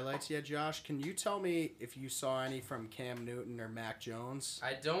any highlights yet, Josh. Can you tell me if you saw any from Cam Newton or Mac Jones?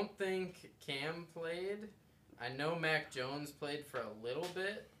 I don't think Cam played. I know Mac Jones played for a little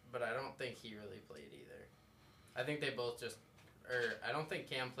bit, but I don't think he really played either. I think they both just... I don't think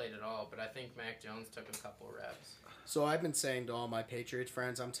Cam played at all, but I think Mac Jones took a couple reps. So I've been saying to all my Patriots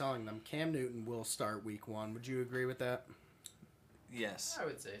friends, I'm telling them Cam Newton will start week 1. Would you agree with that? Yes. I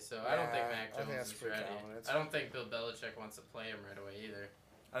would say so. I don't think Mac I think Jones is ready. confident. I don't think Bill Belichick wants to play him right away either.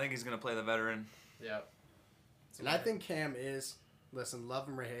 I think he's going to play the veteran. Yep. And I think Cam is, listen, love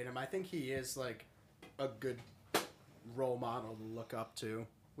him or hate him, I think he is like a good role model to look up to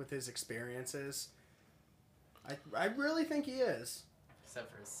with his experiences. I really think he is.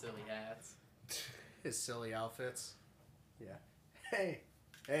 Except for his silly hats. His silly outfits. Yeah. Hey,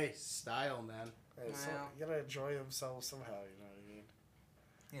 style, man. Hey, so you gotta enjoy himself somehow, you know what I mean?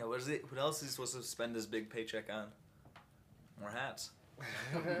 Yeah, what else is he supposed to spend his big paycheck on? More hats.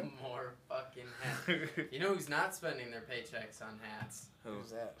 More fucking hats. You know who's not spending their paychecks on hats?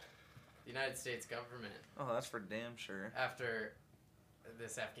 Who's that? The United States government. Oh, that's for damn sure. After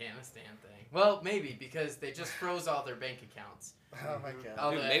this Afghanistan thing. Well, maybe, because they just froze all their bank accounts. Oh my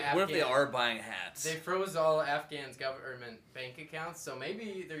god. Dude, what if they are buying hats? They froze all Afghan's government bank accounts, so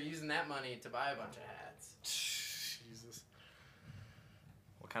maybe they're using that money to buy a bunch of hats. Jesus.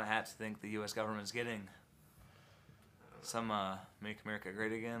 What kind of hats do you think the U.S. government's getting? Some Make America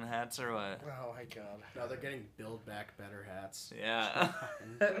Great Again hats or what? Oh my god. No, they're getting Build Back Better hats. Yeah.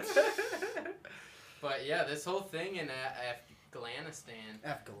 But yeah, this whole thing in Afghanistan.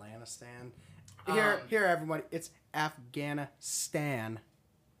 Afghanistan. Here, everybody. It's Afghanistan.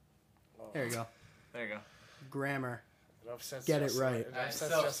 Oh. There you go. There you go. Grammar. It Get it right.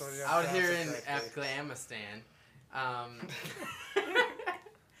 So, out here in Afghanistan,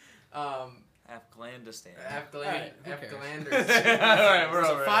 Afghanistan. Afghanistan. Alright, we're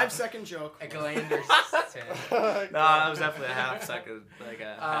over. 5-second joke. Afghanistan. No, that was definitely a half second, like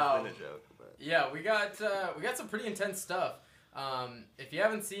a half-minute joke. But. Yeah, we got some pretty intense stuff. If you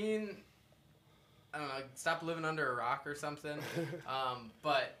haven't seen, I don't know, stop living under a rock or something.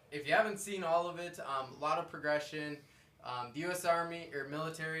 But if you haven't seen all of it, a lot of progression. The U.S. Army or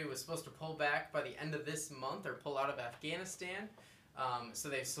military was supposed to pull back by the end of this month or pull out of Afghanistan. So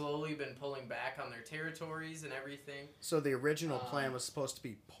they've slowly been pulling back on their territories and everything. So the original plan was supposed to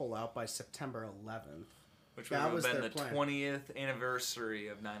be pull out by September 11th. Which would have been the 20th anniversary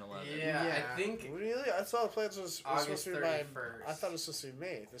of 9/11. Yeah, I think... Really? I thought the plans was August supposed to be 31st. I thought it was supposed to be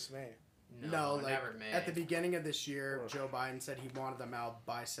May. This May. No, like never May. at the beginning of this year, Joe Biden said he wanted them out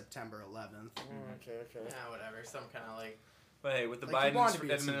by September 11th. Okay. Yeah, whatever. Some kind of like... But hey, with the Like, he wanted to Biden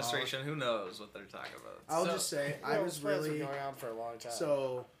be administration, who knows what they're talking about? I'll just say, I was plans really... been going on for a long time.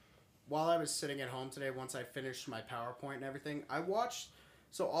 So, while I was sitting at home today, once I finished my PowerPoint and everything, I watched...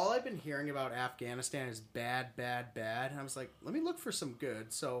 So, all I've been hearing about Afghanistan is bad, bad, bad. And I was like, let me look for some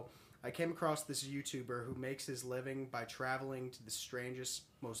good. So, I came across this YouTuber who makes his living by traveling to the strangest,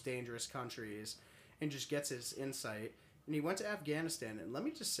 most dangerous countries and just gets his insight. And he went to Afghanistan, and let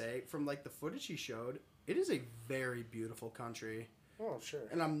me just say, from like the footage he showed, it is a very beautiful country. Oh, sure.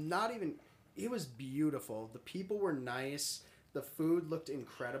 And I'm not even... It was beautiful. The people were nice. The food looked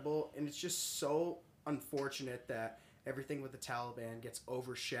incredible. And it's just so unfortunate that everything with the Taliban gets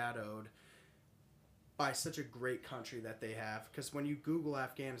overshadowed by such a great country that they have. Because when you Google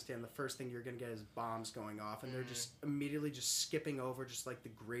Afghanistan, the first thing you're going to get is bombs going off. And they're just immediately just skipping over just like the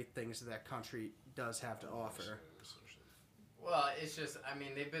great things that country does have to offer. Well, it's just, I mean,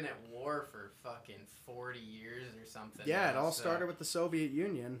 they've been at war for fucking 40 years or something. Yeah, it all started with the Soviet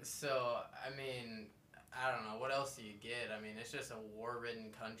Union. So, I mean, I don't know. What else do you get? I mean, it's just a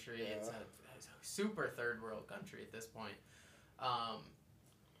war-ridden country. Yeah. It's a super third-world country at this point. I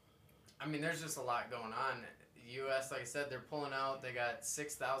mean, there's just a lot going on. The U.S., like I said, they're pulling out. They got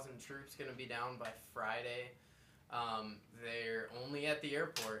 6,000 troops going to be down by Friday. They're only at the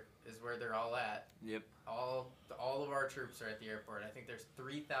airport is where they're all at. Yep. All of our troops are at the airport. I think there's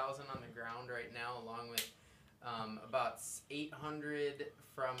 3,000 on the ground right now, along with about 800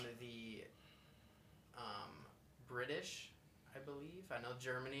 from the British, I believe. I know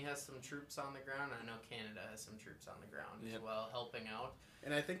Germany has some troops on the ground. I know Canada has some troops on the ground as well, helping out.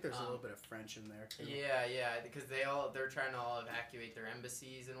 And I think there's a little bit of French in there too. Yeah, because they're trying to all evacuate their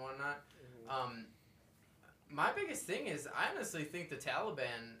embassies and whatnot. My biggest thing is, I honestly think the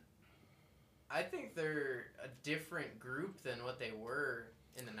Taliban, I think they're a different group than what they were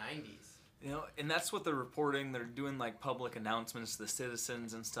in the 90s. You know, and that's what they're reporting. They're doing like public announcements to the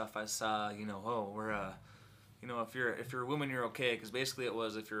citizens and stuff. I saw, we're, if you're a woman, you're okay. Because basically it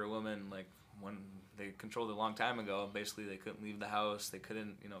was, if you're a woman, like when they controlled it a long time ago, basically they couldn't leave the house. They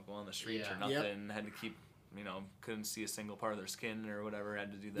couldn't, go on the streets or nothing. Had to keep, couldn't see a single part of their skin or whatever.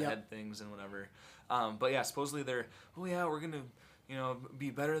 Had to do the head things and whatever. But yeah, supposedly they're, we're going to,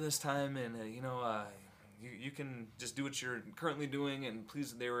 be better this time. And, you can just do what you're currently doing, and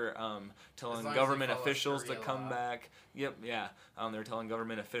please, they were telling government officials to come back. Yep, yeah. They were telling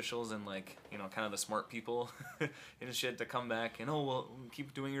government officials and, kind of the smart people and shit to come back and,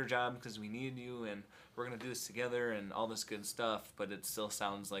 keep doing your job because we need you, and we're going to do this together and all this good stuff. But it still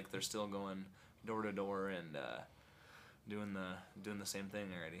sounds like they're still going door to door and doing the same thing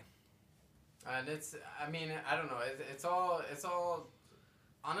already. And it's, I mean, I don't know. It's all,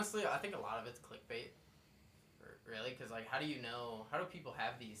 honestly, I think a lot of it's clickbait. Really? Because, how do people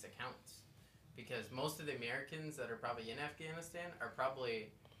have these accounts? Because most of the Americans that are probably in Afghanistan are probably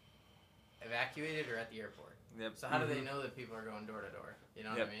evacuated or at the airport. Yep. So how do they know that people are going door to door? You know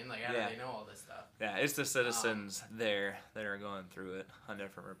what I mean? How do they know all this stuff? Yeah, it's the citizens there that are going through it on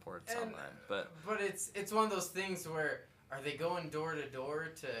different reports online. But it's one of those things where, are they going door to door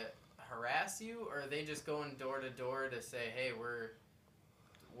to harass you, or are they just going door to door to say, hey, we're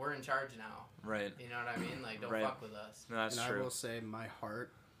in charge now. Right. You know what I mean? Don't fuck with us. No, that's true. I will say my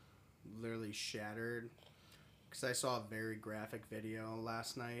heart literally shattered because I saw a very graphic video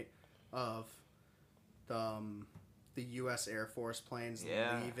last night of the U.S. Air Force planes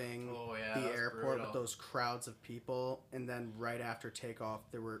leaving the airport with those crowds of people. And then right after takeoff,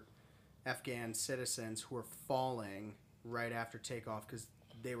 there were Afghan citizens who were falling right after takeoff because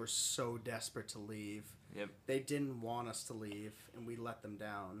they were so desperate to leave. Yep. They didn't want us to leave, and we let them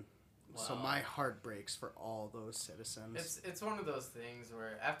down. Wow. So my heart breaks for all those citizens. It's one of those things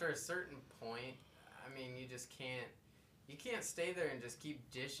where after a certain point, I mean, you just can't stay there and just keep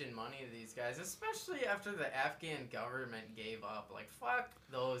dishing money to these guys, especially after the Afghan government gave up. Fuck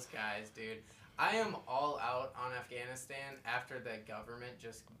those guys, dude. I am all out on Afghanistan after the government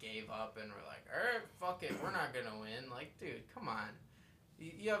just gave up and were like, all right, fuck it, we're not gonna win. Dude, come on.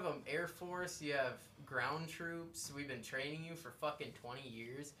 You have an Air Force, you have ground troops, we've been training you for fucking 20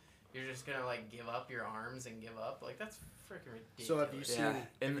 years. You're just gonna, give up your arms and give up? That's freaking ridiculous. So have you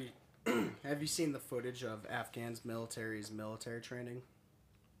seen, have you seen the footage of Afghan's military training?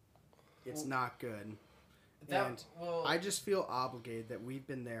 It's not good. I just feel obligated that we've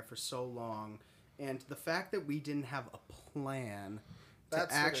been there for so long, and the fact that we didn't have a plan to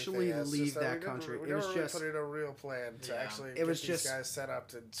actually leave that country. We never really put in a real plan to actually get these guys set up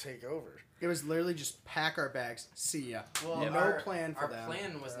to take over. It was literally just pack our bags, see ya. Well, no plan for them. Our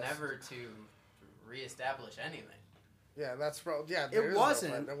plan was never to reestablish anything. Yeah, that's probably it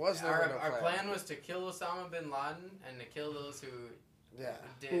wasn't. There was our plan was to kill Osama bin Laden and to kill those who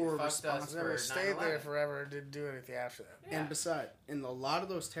fucked us. Never stayed there forever and didn't do anything after that. Yeah. And besides, and a lot of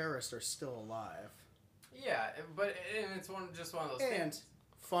those terrorists are still alive. Yeah, but it's just one of those things. And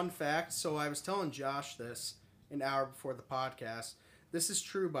fun fact, so I was telling Josh this an hour before the podcast. This is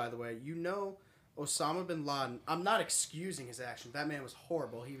true, by the way. You know, Osama bin Laden, I'm not excusing his action. That man was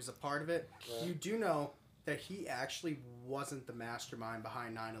horrible. He was a part of it. Yeah. You do know that he actually wasn't the mastermind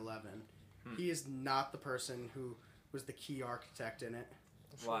behind 9/11. He is not the person who was the key architect in it.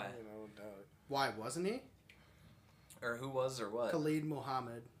 Why? Why wasn't he? Or who was or what? Khalid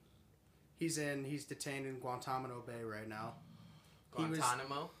Mohammed. He's detained in Guantanamo Bay right now.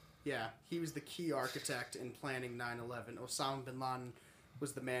 Guantanamo? He was the key architect in planning 9/11. Osama bin Laden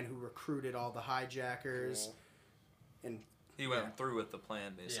was the man who recruited all the hijackers. Yeah. And he went through with the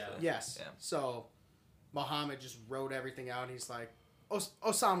plan, basically. Yeah. Yes. Yeah. So, Mohammed just wrote everything out. He's like,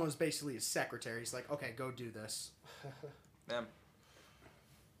 Osama was basically his secretary. He's like, okay, go do this. Yeah.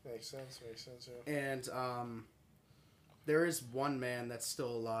 Makes sense, yeah. And, there is one man that's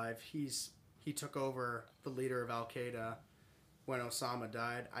still alive. He took over the leader of Al-Qaeda when Osama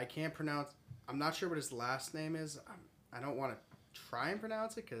died. I'm not sure what his last name is. I don't want to try and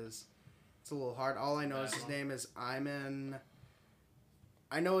pronounce it because it's a little hard. All I know is his name is Ayman.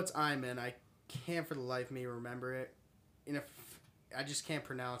 I know it's Ayman. I can't for the life of me remember it. I just can't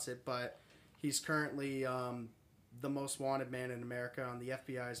pronounce it, but he's currently the most wanted man in America on the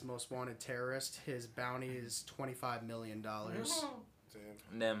FBI's most wanted terrorist. His bounty is $25 million.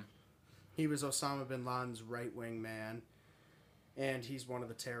 Damn. He was Osama bin Laden's right-wing man, and he's one of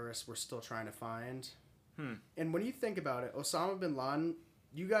the terrorists we're still trying to find. And when you think about it, Osama bin Laden,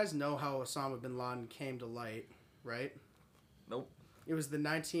 you guys know how Osama bin Laden came to light, right? Nope. It was the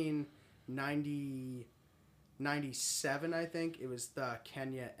 1997, I think. It was the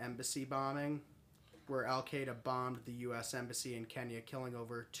Kenya embassy bombing, where Al-Qaeda bombed the U.S. embassy in Kenya, killing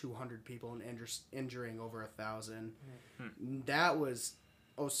over 200 people and injuring over 1,000. That was...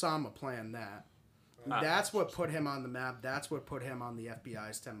 Osama planned that. That's what put him on the map. That's what put him on the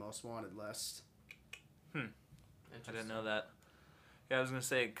FBI's 10 most wanted list. I didn't know that. Yeah, I was gonna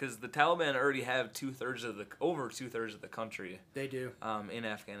say because the Taliban already have over 2/3 of the country. They do. In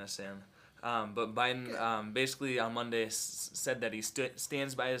Afghanistan. But Biden basically on Monday said that he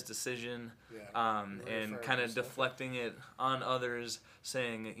stands by his decision, and kind of deflecting it on others,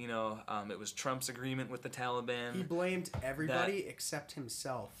 saying it was Trump's agreement with the Taliban. He blamed everybody except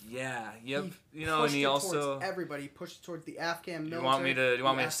himself. Yeah. Yep. And he also everybody pushed towards the Afghan military. You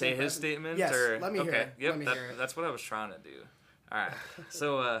want me to say his statement? Yes. Or? Let me hear it. Yep. Let me hear it. That's what I was trying to do. All right.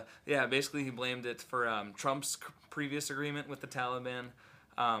 So basically he blamed it for Trump's previous agreement with the Taliban.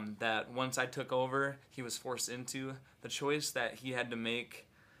 That once I took over, he was forced into. The choice that he had to make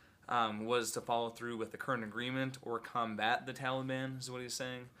was to follow through with the current agreement or combat the Taliban, is what he's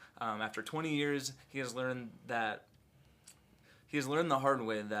saying. After 20 years, he has learned the hard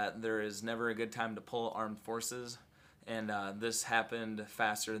way that there is never a good time to pull armed forces, and this happened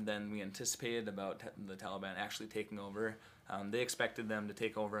faster than we anticipated about the Taliban actually taking over. They expected them to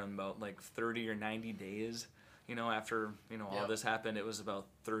take over in about 30 or 90 days. After, all this happened, it was about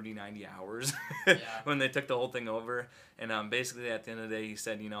 90 hours when they took the whole thing over. And basically at the end of the day, he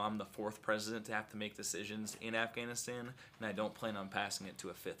said, I'm the fourth president to have to make decisions in Afghanistan, and I don't plan on passing it to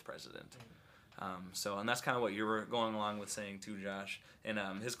a fifth president. And that's kind of what you were going along with saying too, Josh. And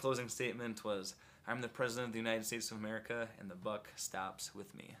his closing statement was, I'm the president of the United States of America, and the buck stops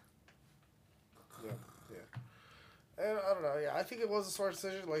with me. Yeah. And I don't know. Yeah, I think it was a smart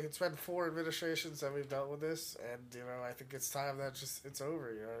decision. It's been 4 administrations that we've dealt with this, and I think it's time that it's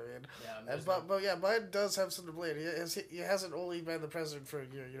over. You know what I mean? Yeah. But Biden does have some to blame. He hasn't only been the president for a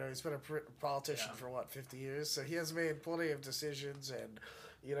year. He's been a politician for 50 years. So he has made plenty of decisions, and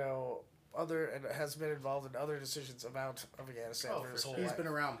and has been involved in other decisions about Afghanistan for his whole life. He's been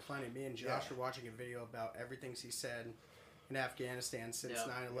around plenty. Me and Josh were watching a video about everything he said in Afghanistan since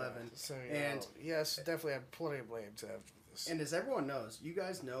 9/11. Yeah. So, yes, definitely have plenty of blame to have this. And as everyone knows, you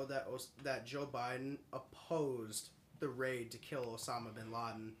guys know that Joe Biden opposed the raid to kill Osama bin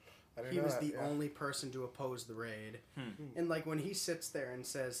Laden. He was the only person to oppose the raid. And when he sits there and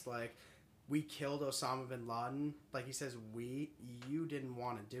says we killed Osama bin Laden, he says you didn't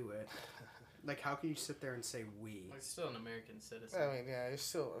want to do it. How can you sit there and say we? He's still an American citizen. He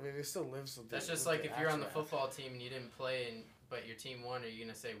still lives with That's just if you're on the football team and you didn't play, but your team won, are you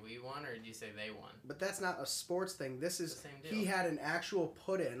going to say we won, or do you say they won? But that's not a sports thing. This is, he had an actual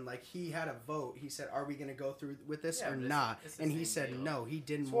put-in, he had a vote. He said, are we going to go through with this or not? And he said no, he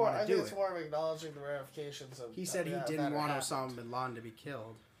didn't want to do it. It's more of acknowledging the ramifications of He said he didn't want Osama bin Laden to be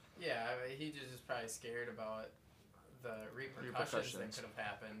killed. Yeah, he just is probably scared about the repercussions that could have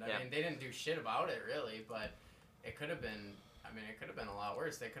happened. I mean, they didn't do shit about it really, but it could have been. It could have been a lot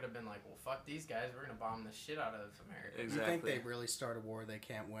worse. They could have been well, fuck these guys. We're gonna bomb the shit out of America. Exactly. You think they really start a war they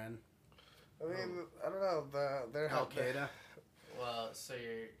can't win? I don't know. They're Al Qaeda. Well, so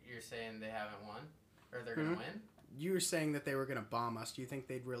you're saying they haven't won, or they're gonna win? You were saying that they were going to bomb us. Do you think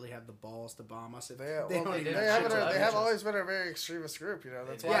they'd really have the balls to bomb us? If They they have always been a very extremist group, you know.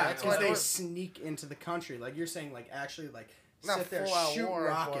 That's why. Yeah, That's why because they sneak into the country. Like you're saying, like actually, like not sit there, full out shoot war,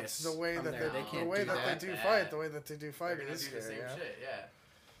 rockets. the way that there. they can't the way do that they do fight, the way that they do fight They're gonna is do the same scary, shit.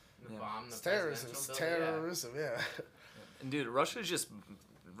 Yeah. The bomb. The It's terrorism. presidential It's building, terrorism. Yeah. And dude,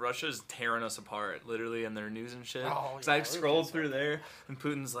 Russia's tearing us apart, literally, in their news and shit. Oh, So I scrolled through there, and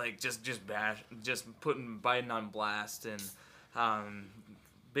Putin's like just putting Biden on blast, and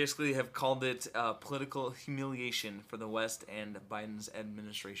basically have called it political humiliation for the West and Biden's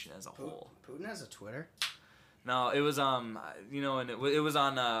administration as a whole. Putin has a Twitter. No, it was and it was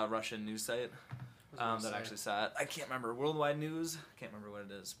on a Russian news site that actually saw it. I can't remember Worldwide News. Can't remember what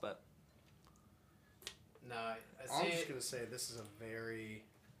it is, but No, I'm just gonna say this is a very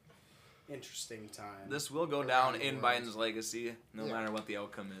interesting time. this will go down in Biden's legacy, no matter what the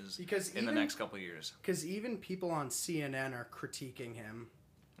outcome is, because in the next couple of years. Because even people on CNN are critiquing him.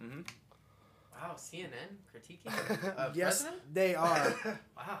 Mm-hmm. Wow, CNN critiquing Yes, president? they are.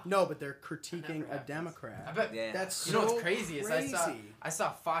 Wow. No, but they're critiquing Never a happens. Democrat. I bet. Yeah. That's You know so what's crazy is crazy. I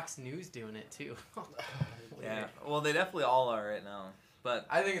saw Fox News doing it too. Yeah. Well, they definitely all are right now, but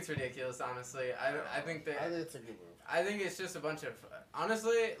I think it's ridiculous, honestly. I think that I think it's a good move. I think it's just a bunch of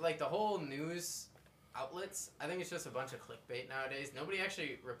honestly, like the whole news outlets. I think it's just a bunch of clickbait nowadays. Nobody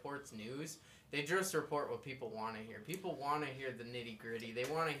actually reports news. They just report what people want to hear. People want to hear the nitty gritty. They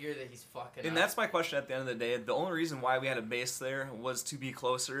want to hear that he's fucking. And that's my question at the end of the day. The only reason why we had a base there was to be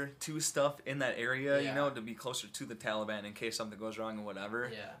closer to stuff in that area, Yeah. to be closer to the Taliban in case something goes wrong or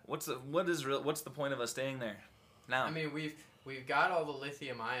whatever. Yeah. What's the point of us staying there now? I mean, we've got all the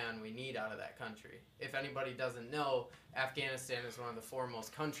lithium ion we need out of that country. If anybody doesn't know, Afghanistan is one of the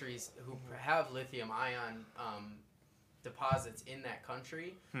foremost countries who have lithium ion deposits in that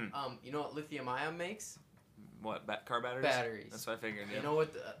country. You know what lithium ion makes? What, car batteries? Batteries. That's what I figured. Yeah. You know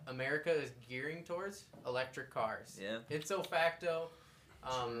what America is gearing towards? Electric cars. Yeah. Ipso facto.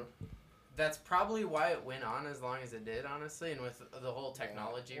 That's probably why it went on as long as it did, honestly, and with the whole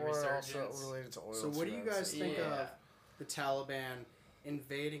technology resurgence. Also related to oil. So what do you guys think Yeah. of the Taliban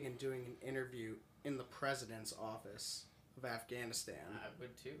invading and doing an interview in the president's office of Afghanistan? I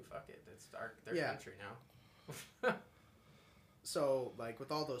would too. Fuck it. It's their Yeah. country now. So, like,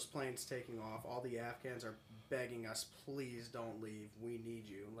 with all those planes taking off, all the Afghans are begging us, please don't leave. We need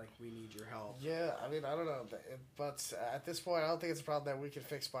you. Like, we need your help. Yeah, I mean, I don't know, but at this point, I don't think it's a problem that we can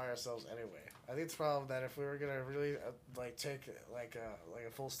fix by ourselves anyway. I think it's a problem that if we were gonna really take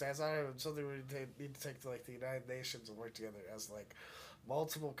a full stance on it, it's something we need to take to like the United Nations and work together as like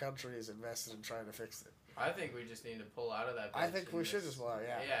multiple countries invested in trying to fix it. I think we just need to pull out of that. I think we should just pull out.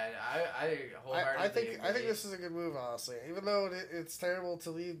 Yeah. Yeah, I wholeheartedly I think agree. this is a good move, honestly. Even though it's terrible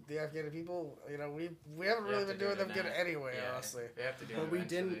to leave the Afghan people, we haven't really been doing them good anyway, Yeah, honestly. We have to do it But we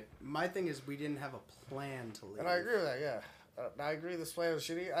eventually. didn't. My thing is, we didn't have a plan to leave. And I agree with that. Yeah. I agree this plan was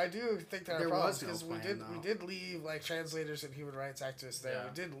shitty. I do think there are There problems was no because plan, we did leave like translators and human rights activists there. Yeah.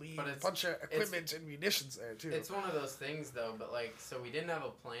 We did leave But a bunch of equipment and munitions there too. It's one of those things though, but like, so we didn't have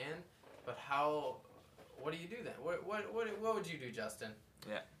a plan, but what do you do then? What would you do, Justin?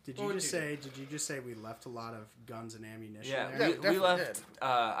 Yeah. Did What you would just you say? Did you just say we left a lot of guns and ammunition Yeah, there? Yeah, we definitely left. did.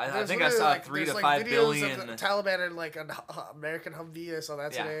 I think I There's saw literally, 3 to there's, 5 videos billion. of the Taliban in like an American Humvee. I saw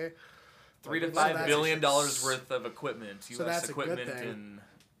that Yeah. today. $3 to So $5 that's billion actually- worth of equipment, So U.S. that's a good equipment, thing. and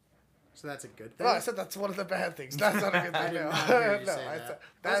So that's a good thing. No, I said that's one of the bad things. That's not a good thing. I did no. not hear you No, say I that. said-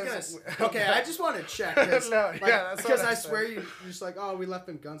 I was is- gonna. Okay, I just want to check. Cause, No, yeah, that's because what I I said. swear you're just like, oh, we left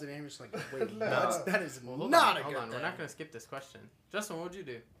them guns and ammunition. Like, wait, No. what? That is Well, hold not on, a hold good on. thing. We're not gonna skip this question. Justin, what would you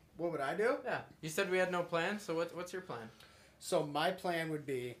do? What would I do? Yeah, you said we had no plan. So what's your plan? So my plan would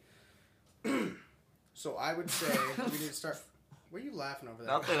be. So I would say we need to start. What are you laughing over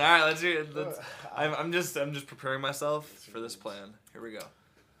there? nothing. All right, let's do it. I'm just preparing myself for this plan. Here we go.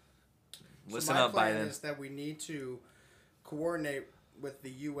 Listen so my up, plan Biden. is that we need to coordinate with the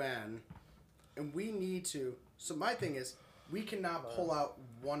UN, and we need to. So my thing is, we cannot pull out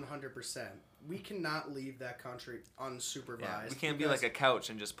 100%. We cannot leave that country unsupervised. Yeah, we can't be because- like a couch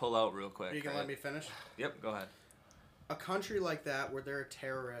and just pull out real quick. Are you gonna right? let me finish? Yep, go ahead. A country like that where there are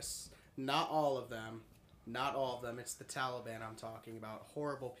terrorists, not all of them, it's the Taliban I'm talking about,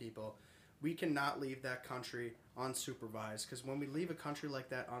 horrible people. We cannot leave that country unsupervised, because when we leave a country like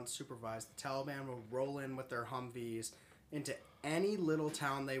that unsupervised, the Taliban will roll in with their Humvees into any little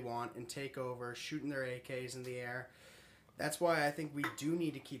town they want and take over, shooting their AKs in the air. That's why I think we do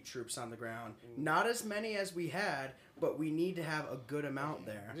need to keep troops on the ground. Not as many as we had, but we need to have a good amount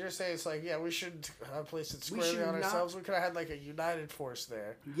there. You're saying it's like, yeah, we should place it squarely on ourselves. We could have had like a united force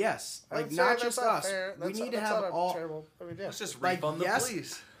there. Yes, like not just us. We need to have all. Terrible. I mean, yeah. Let's just refund the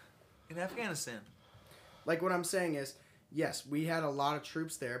police in Afghanistan. Like what I'm saying is, yes, we had a lot of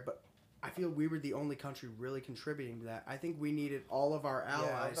troops there, but I feel we were the only country really contributing to that. I think we needed all of our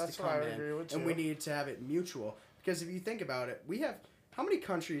allies to come in, and we needed to have it mutual. Because if you think about it, we have how many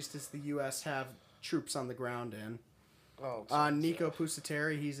countries does the U.S. have troops on the ground in? Nico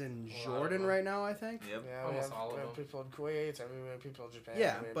Pusateri, he's in Jordan right now, I think. Yep. Yeah, almost all of them. People in Kuwait, we have people in Japan.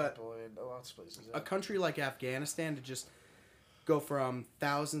 Yeah, but people in lots of places. A country like Afghanistan to just go from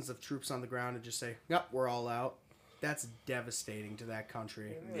thousands of troops on the ground and just say, "Yep, we're all out." That's devastating to that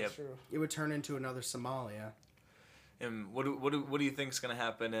country. Yeah, that's true. It would turn into another Somalia. And what do you think is gonna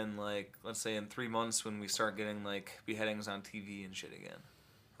happen in, like, let's say in 3 months when we start getting like beheadings on TV and shit again?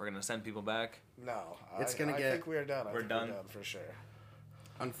 We're gonna send people back? No, I think we're done. We're done for sure.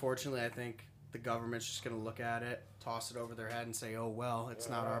 Unfortunately, I think the government's just gonna look at it, toss it over their head, and say, "Oh well, it's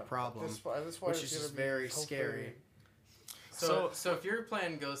not our problem," which is just very scary. So if your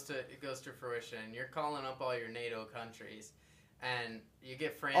plan goes to fruition, you're calling up all your NATO countries, and you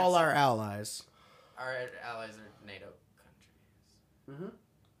get France. All our allies. Our allies are NATO countries. Mm-hmm.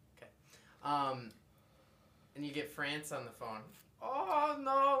 Okay. And you get France on the phone. Oh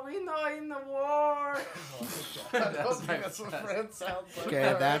no, we're not in the war. That's what France sounds like.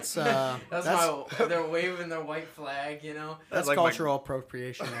 Okay, that's they're waving their white flag, you know. That's like cultural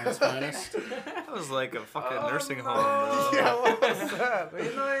appropriation at its finest. That was like a fucking nursing home, bro. Yeah, what was that?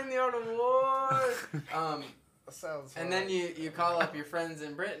 We're not in the war. Sounds. And then you call up your friends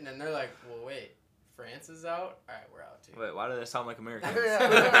in Britain, and they're like, "Well, wait, France is out. All right, we're out too." Wait, why do they sound like Americans?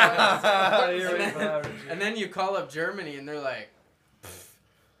 And then you call up Germany, and they're like,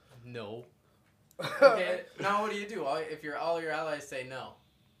 "No." Okay, now what do you do? If all your allies say no?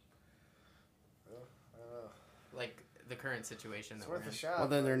 Like the current situation that we're in. Well,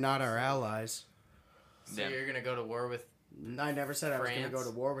 then they're not our allies. So you're gonna go to war with? I never said France? I was gonna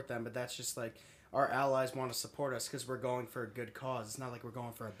go to war with them, but that's just like our allies want to support us because we're going for a good cause. It's not like we're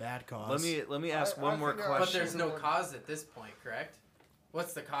going for a bad cause. Let me ask one more question. But there's no cause at this point, correct?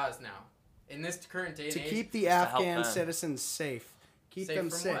 What's the cause now? In this current day and age? To keep the Afghan citizens safe. Keep them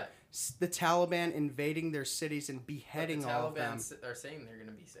safe. What? The Taliban invading their cities and beheading all of them. The Taliban are saying they're going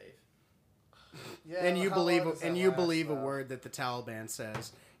to be safe. Yeah, and you believe a word that the Taliban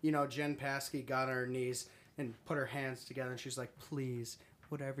says. You know, Jen Psaki got on her knees and put her hands together, and she's like, "Please,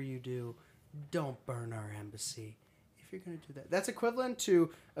 whatever you do, don't burn our embassy. If you're going to do that." That's equivalent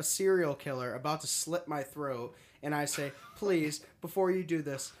to a serial killer about to slit my throat, and I say, "Please, before you do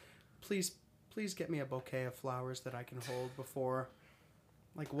this, please get me a bouquet of flowers that I can hold before."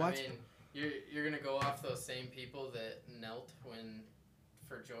 Like, what? I mean, you're going to go off those same people that knelt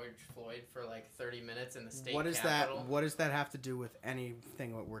for George Floyd for like 30 minutes in the state capitol. What does that have to do with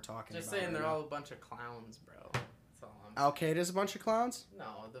anything that we're talking Just about? saying they're all a bunch of clowns, bro. That's all I'm saying. Al Qaeda's a bunch of clowns?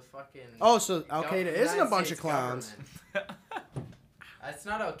 No, the fucking... Oh, so Al Qaeda isn't a bunch of clowns. It's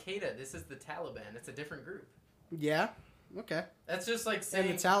not Al Qaeda. This is the Taliban. It's a different group. Yeah. Okay. That's just like saying...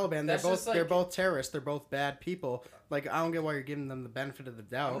 And the Taliban, they're both terrorists. They're both bad people. Like, I don't get why you're giving them the benefit of the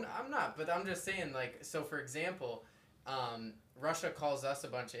doubt. I'm not, but I'm just saying, like, so for example, Russia calls us a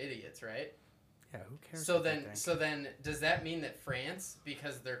bunch of idiots, right? Yeah, who cares? So then, does that mean that France,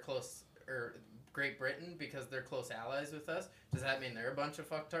 because they're close, or Great Britain, because they're close allies with us, does that mean they're a bunch of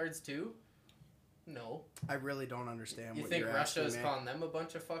fucktards too? No. I really don't understand what you're asking. You think Russia is calling them a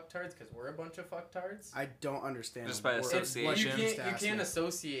bunch of fucktards because we're a bunch of fucktards? I don't understand. Just by association. You can't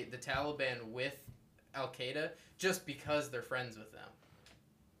associate the Taliban with Al Qaeda just because they're friends with them.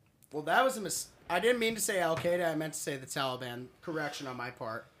 Well, that was a mistake. I didn't mean to say Al Qaeda. I meant to say the Taliban. Correction on my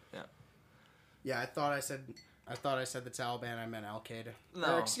part. Yeah. Yeah, I thought I said the Taliban. I meant Al Qaeda.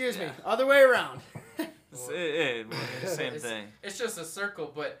 No. Excuse me. Other way around. Same thing. It's just a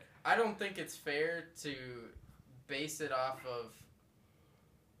circle, but I don't think it's fair to base it off of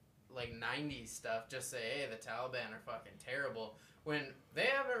like 90s stuff. Just say, hey, the Taliban are fucking terrible. When they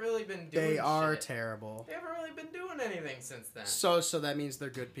haven't really been doing They are shit. Terrible. They haven't really been doing anything since then. So that means they're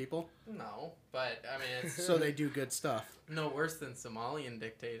good people? No, but I mean it's so they do good stuff. No worse than Somalian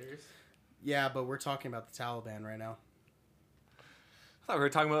dictators. Yeah, but we're talking about the Taliban right now. I thought we were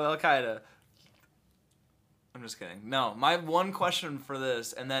talking about Al Qaeda. I'm just kidding. No, my one question for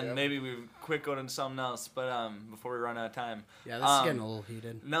this, and then maybe we quick go into something else, but before we run out of time. Yeah, this is getting a little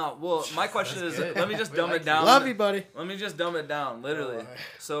heated. No, well, my question is, let me just dumb it down. Love you, buddy. Let me just dumb it down, literally.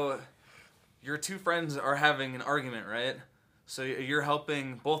 So, your two friends are having an argument, right? So you're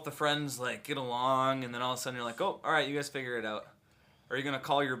helping both the friends like get along, and then all of a sudden you're like, oh, all right, you guys figure it out. Are you gonna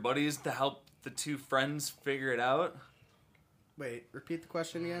call your buddies to help the two friends figure it out? Wait, repeat the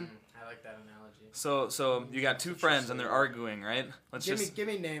question again. I like that analogy. So you got two friends and they're arguing, right? Give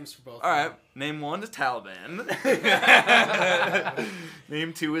me names for both. All right, name one is Taliban.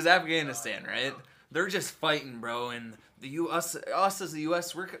 Name two is Afghanistan, right? They're just fighting, bro, and us as the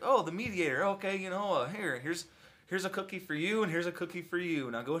U.S. the mediator. Okay, here's a cookie for you, and here's a cookie for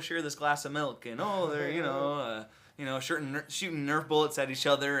you. Now go share this glass of milk, and they're shooting Nerf bullets at each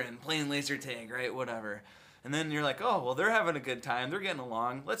other and playing laser tag, right? Whatever. And then you're like, oh well, they're having a good time. They're getting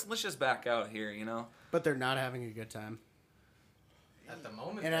along. Let's just back out here, But they're not having a good time. At the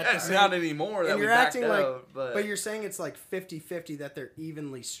moment, and not anymore. That you're acting but you're saying it's like 50-50 that they're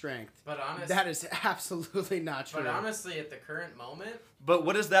evenly strength. But honestly, that is absolutely not true. But honestly, at the current moment. But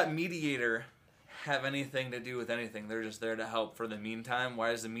what does that mediator have anything to do with anything? They're just there to help for the meantime.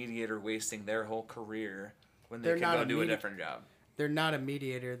 Why is the mediator wasting their whole career when they can go do a different job? They're not a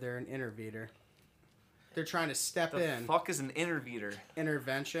mediator. They're an intervener. They're trying to step in. The fuck is an intervener?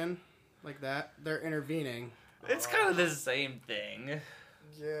 Intervention, like that. They're intervening. It's kind of the same thing.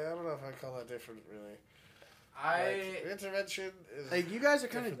 Yeah, I don't know if I call that different, really. Intervention is... Like, you guys are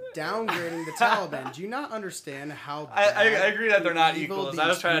kind of downgrading the Taliban. Do you not understand how I agree that they're not equals. I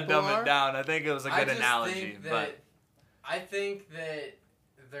was trying to dumb it down. I think it was a good analogy. I think that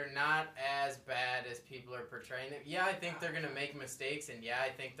they're not as bad as people are portraying it. Yeah, I think they're going to make mistakes, and yeah, I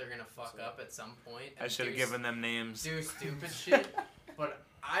think they're going to fuck up at some point. I should have given them names. Do stupid shit. But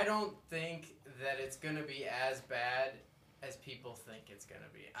I don't think that it's going to be as bad as people think it's going to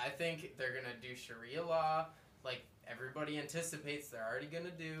be. I think they're going to do Sharia law like everybody anticipates they're already going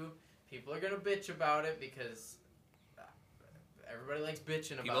to do. People are going to bitch about it because everybody likes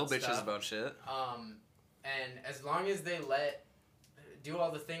bitching about stuff. People bitches about shit. And as long as they do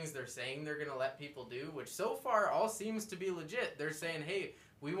all the things they're saying they're going to let people do, which so far all seems to be legit. They're saying, hey,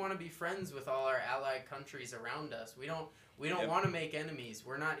 we want to be friends with all our allied countries around us. We don't want to make enemies.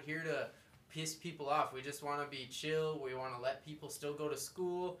 We're not here to piss people off. We just want to be chill. We want to let people still go to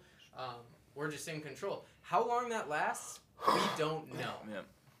school. We're just in control. How long that lasts, we don't know. Yep.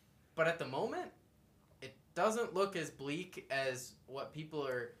 But at the moment, it doesn't look as bleak as what people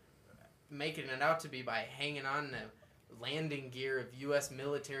are making it out to be by hanging on the landing gear of U.S.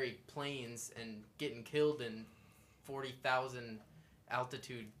 military planes and getting killed in 40,000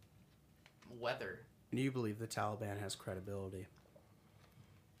 altitude weather. Do you believe the Taliban has credibility?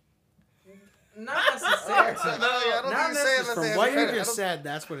 Not necessarily. From what you just said,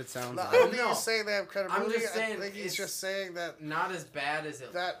 that's what it sounds like. I don't think he's saying they have credibility. I'm just saying, I think he's just saying that not as bad as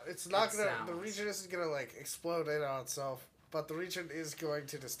it. That it's not gonna. Sounds. The region isn't gonna like explode in on itself, but the region is going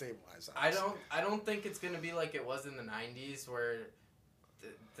to destabilize. I don't think it's gonna be like it was in the '90s where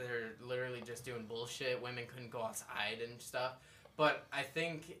they're literally just doing bullshit. Women couldn't go outside and stuff. But I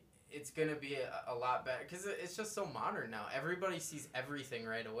think it's gonna be a lot better because it's just so modern now. Everybody sees everything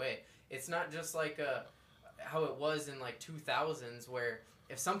right away. It's not just like how it was in like 2000s where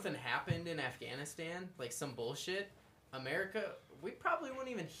if something happened in Afghanistan, like some bullshit, America, we probably wouldn't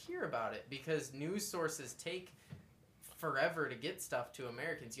even hear about it because news sources take forever to get stuff to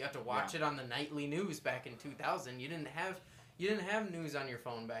Americans. You have to watch it on the nightly news back in 2000. You didn't have news on your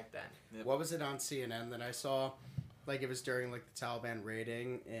phone back then. Yep. What was it on CNN that I saw? Like, it was during, like, the Taliban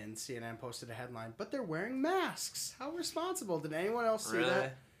raiding, and CNN posted a headline, but they're wearing masks. How responsible. Did anyone else see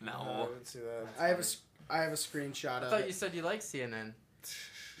that? No. I didn't see that. I have a screenshot of it. I thought you said you liked CNN.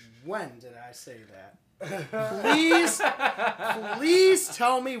 When did I say that? Please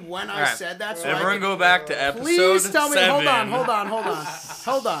tell me when I said that. So everyone go back to episode 7. Please tell me.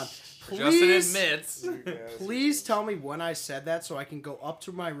 Hold on. Please, Justin admits. Please tell me when I said that so I can go up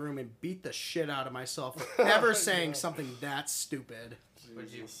to my room and beat the shit out of myself for ever saying something that stupid.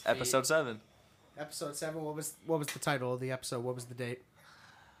 Episode 7. Episode 7. What was the title of the episode? What was the date?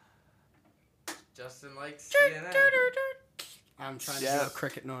 Justin likes CNN. I'm trying to do a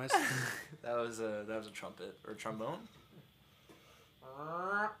cricket noise. That was a trumpet or trombone.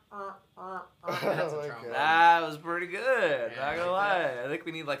 That's a trombone. That was pretty good. Yeah, Not gonna lie. I think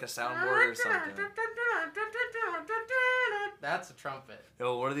we need like a soundboard or something. That's a trumpet.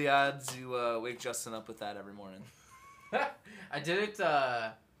 Yo, what are the odds you wake Justin up with that every morning? I did it. Who did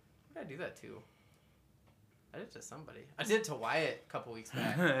I do that to? I did it to somebody. I did it to Wyatt a couple weeks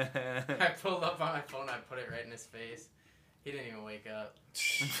back. I pulled up on my phone. I put it right in his face. He didn't even wake up.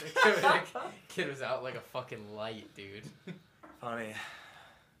 Kid was out like a fucking light, dude. Funny.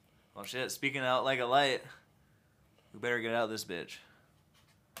 Well, shit. Speaking out like a light, we better get out of this bitch.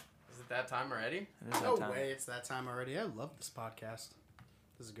 Is it that time already? It is No that time. way, it's that time already. I love this podcast.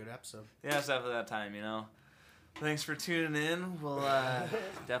 This is a good episode. Yeah, it's definitely that time, you know. Thanks for tuning in. We'll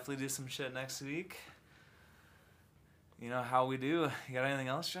definitely do some shit next week. You know how we do. You got anything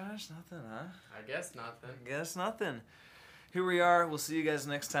else, Josh? Nothing, huh? I guess nothing. Guess nothing. Here we are. We'll see you guys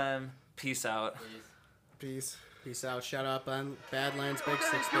next time. Peace out. Peace. Peace out. Shout out Badlands Big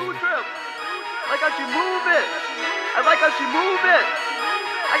Six, baby. I like how she move it. I like how she move it.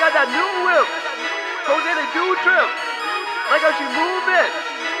 I got that new whip. Jose the do trip. I like how she move it.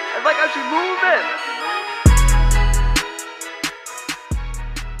 I like how she move it.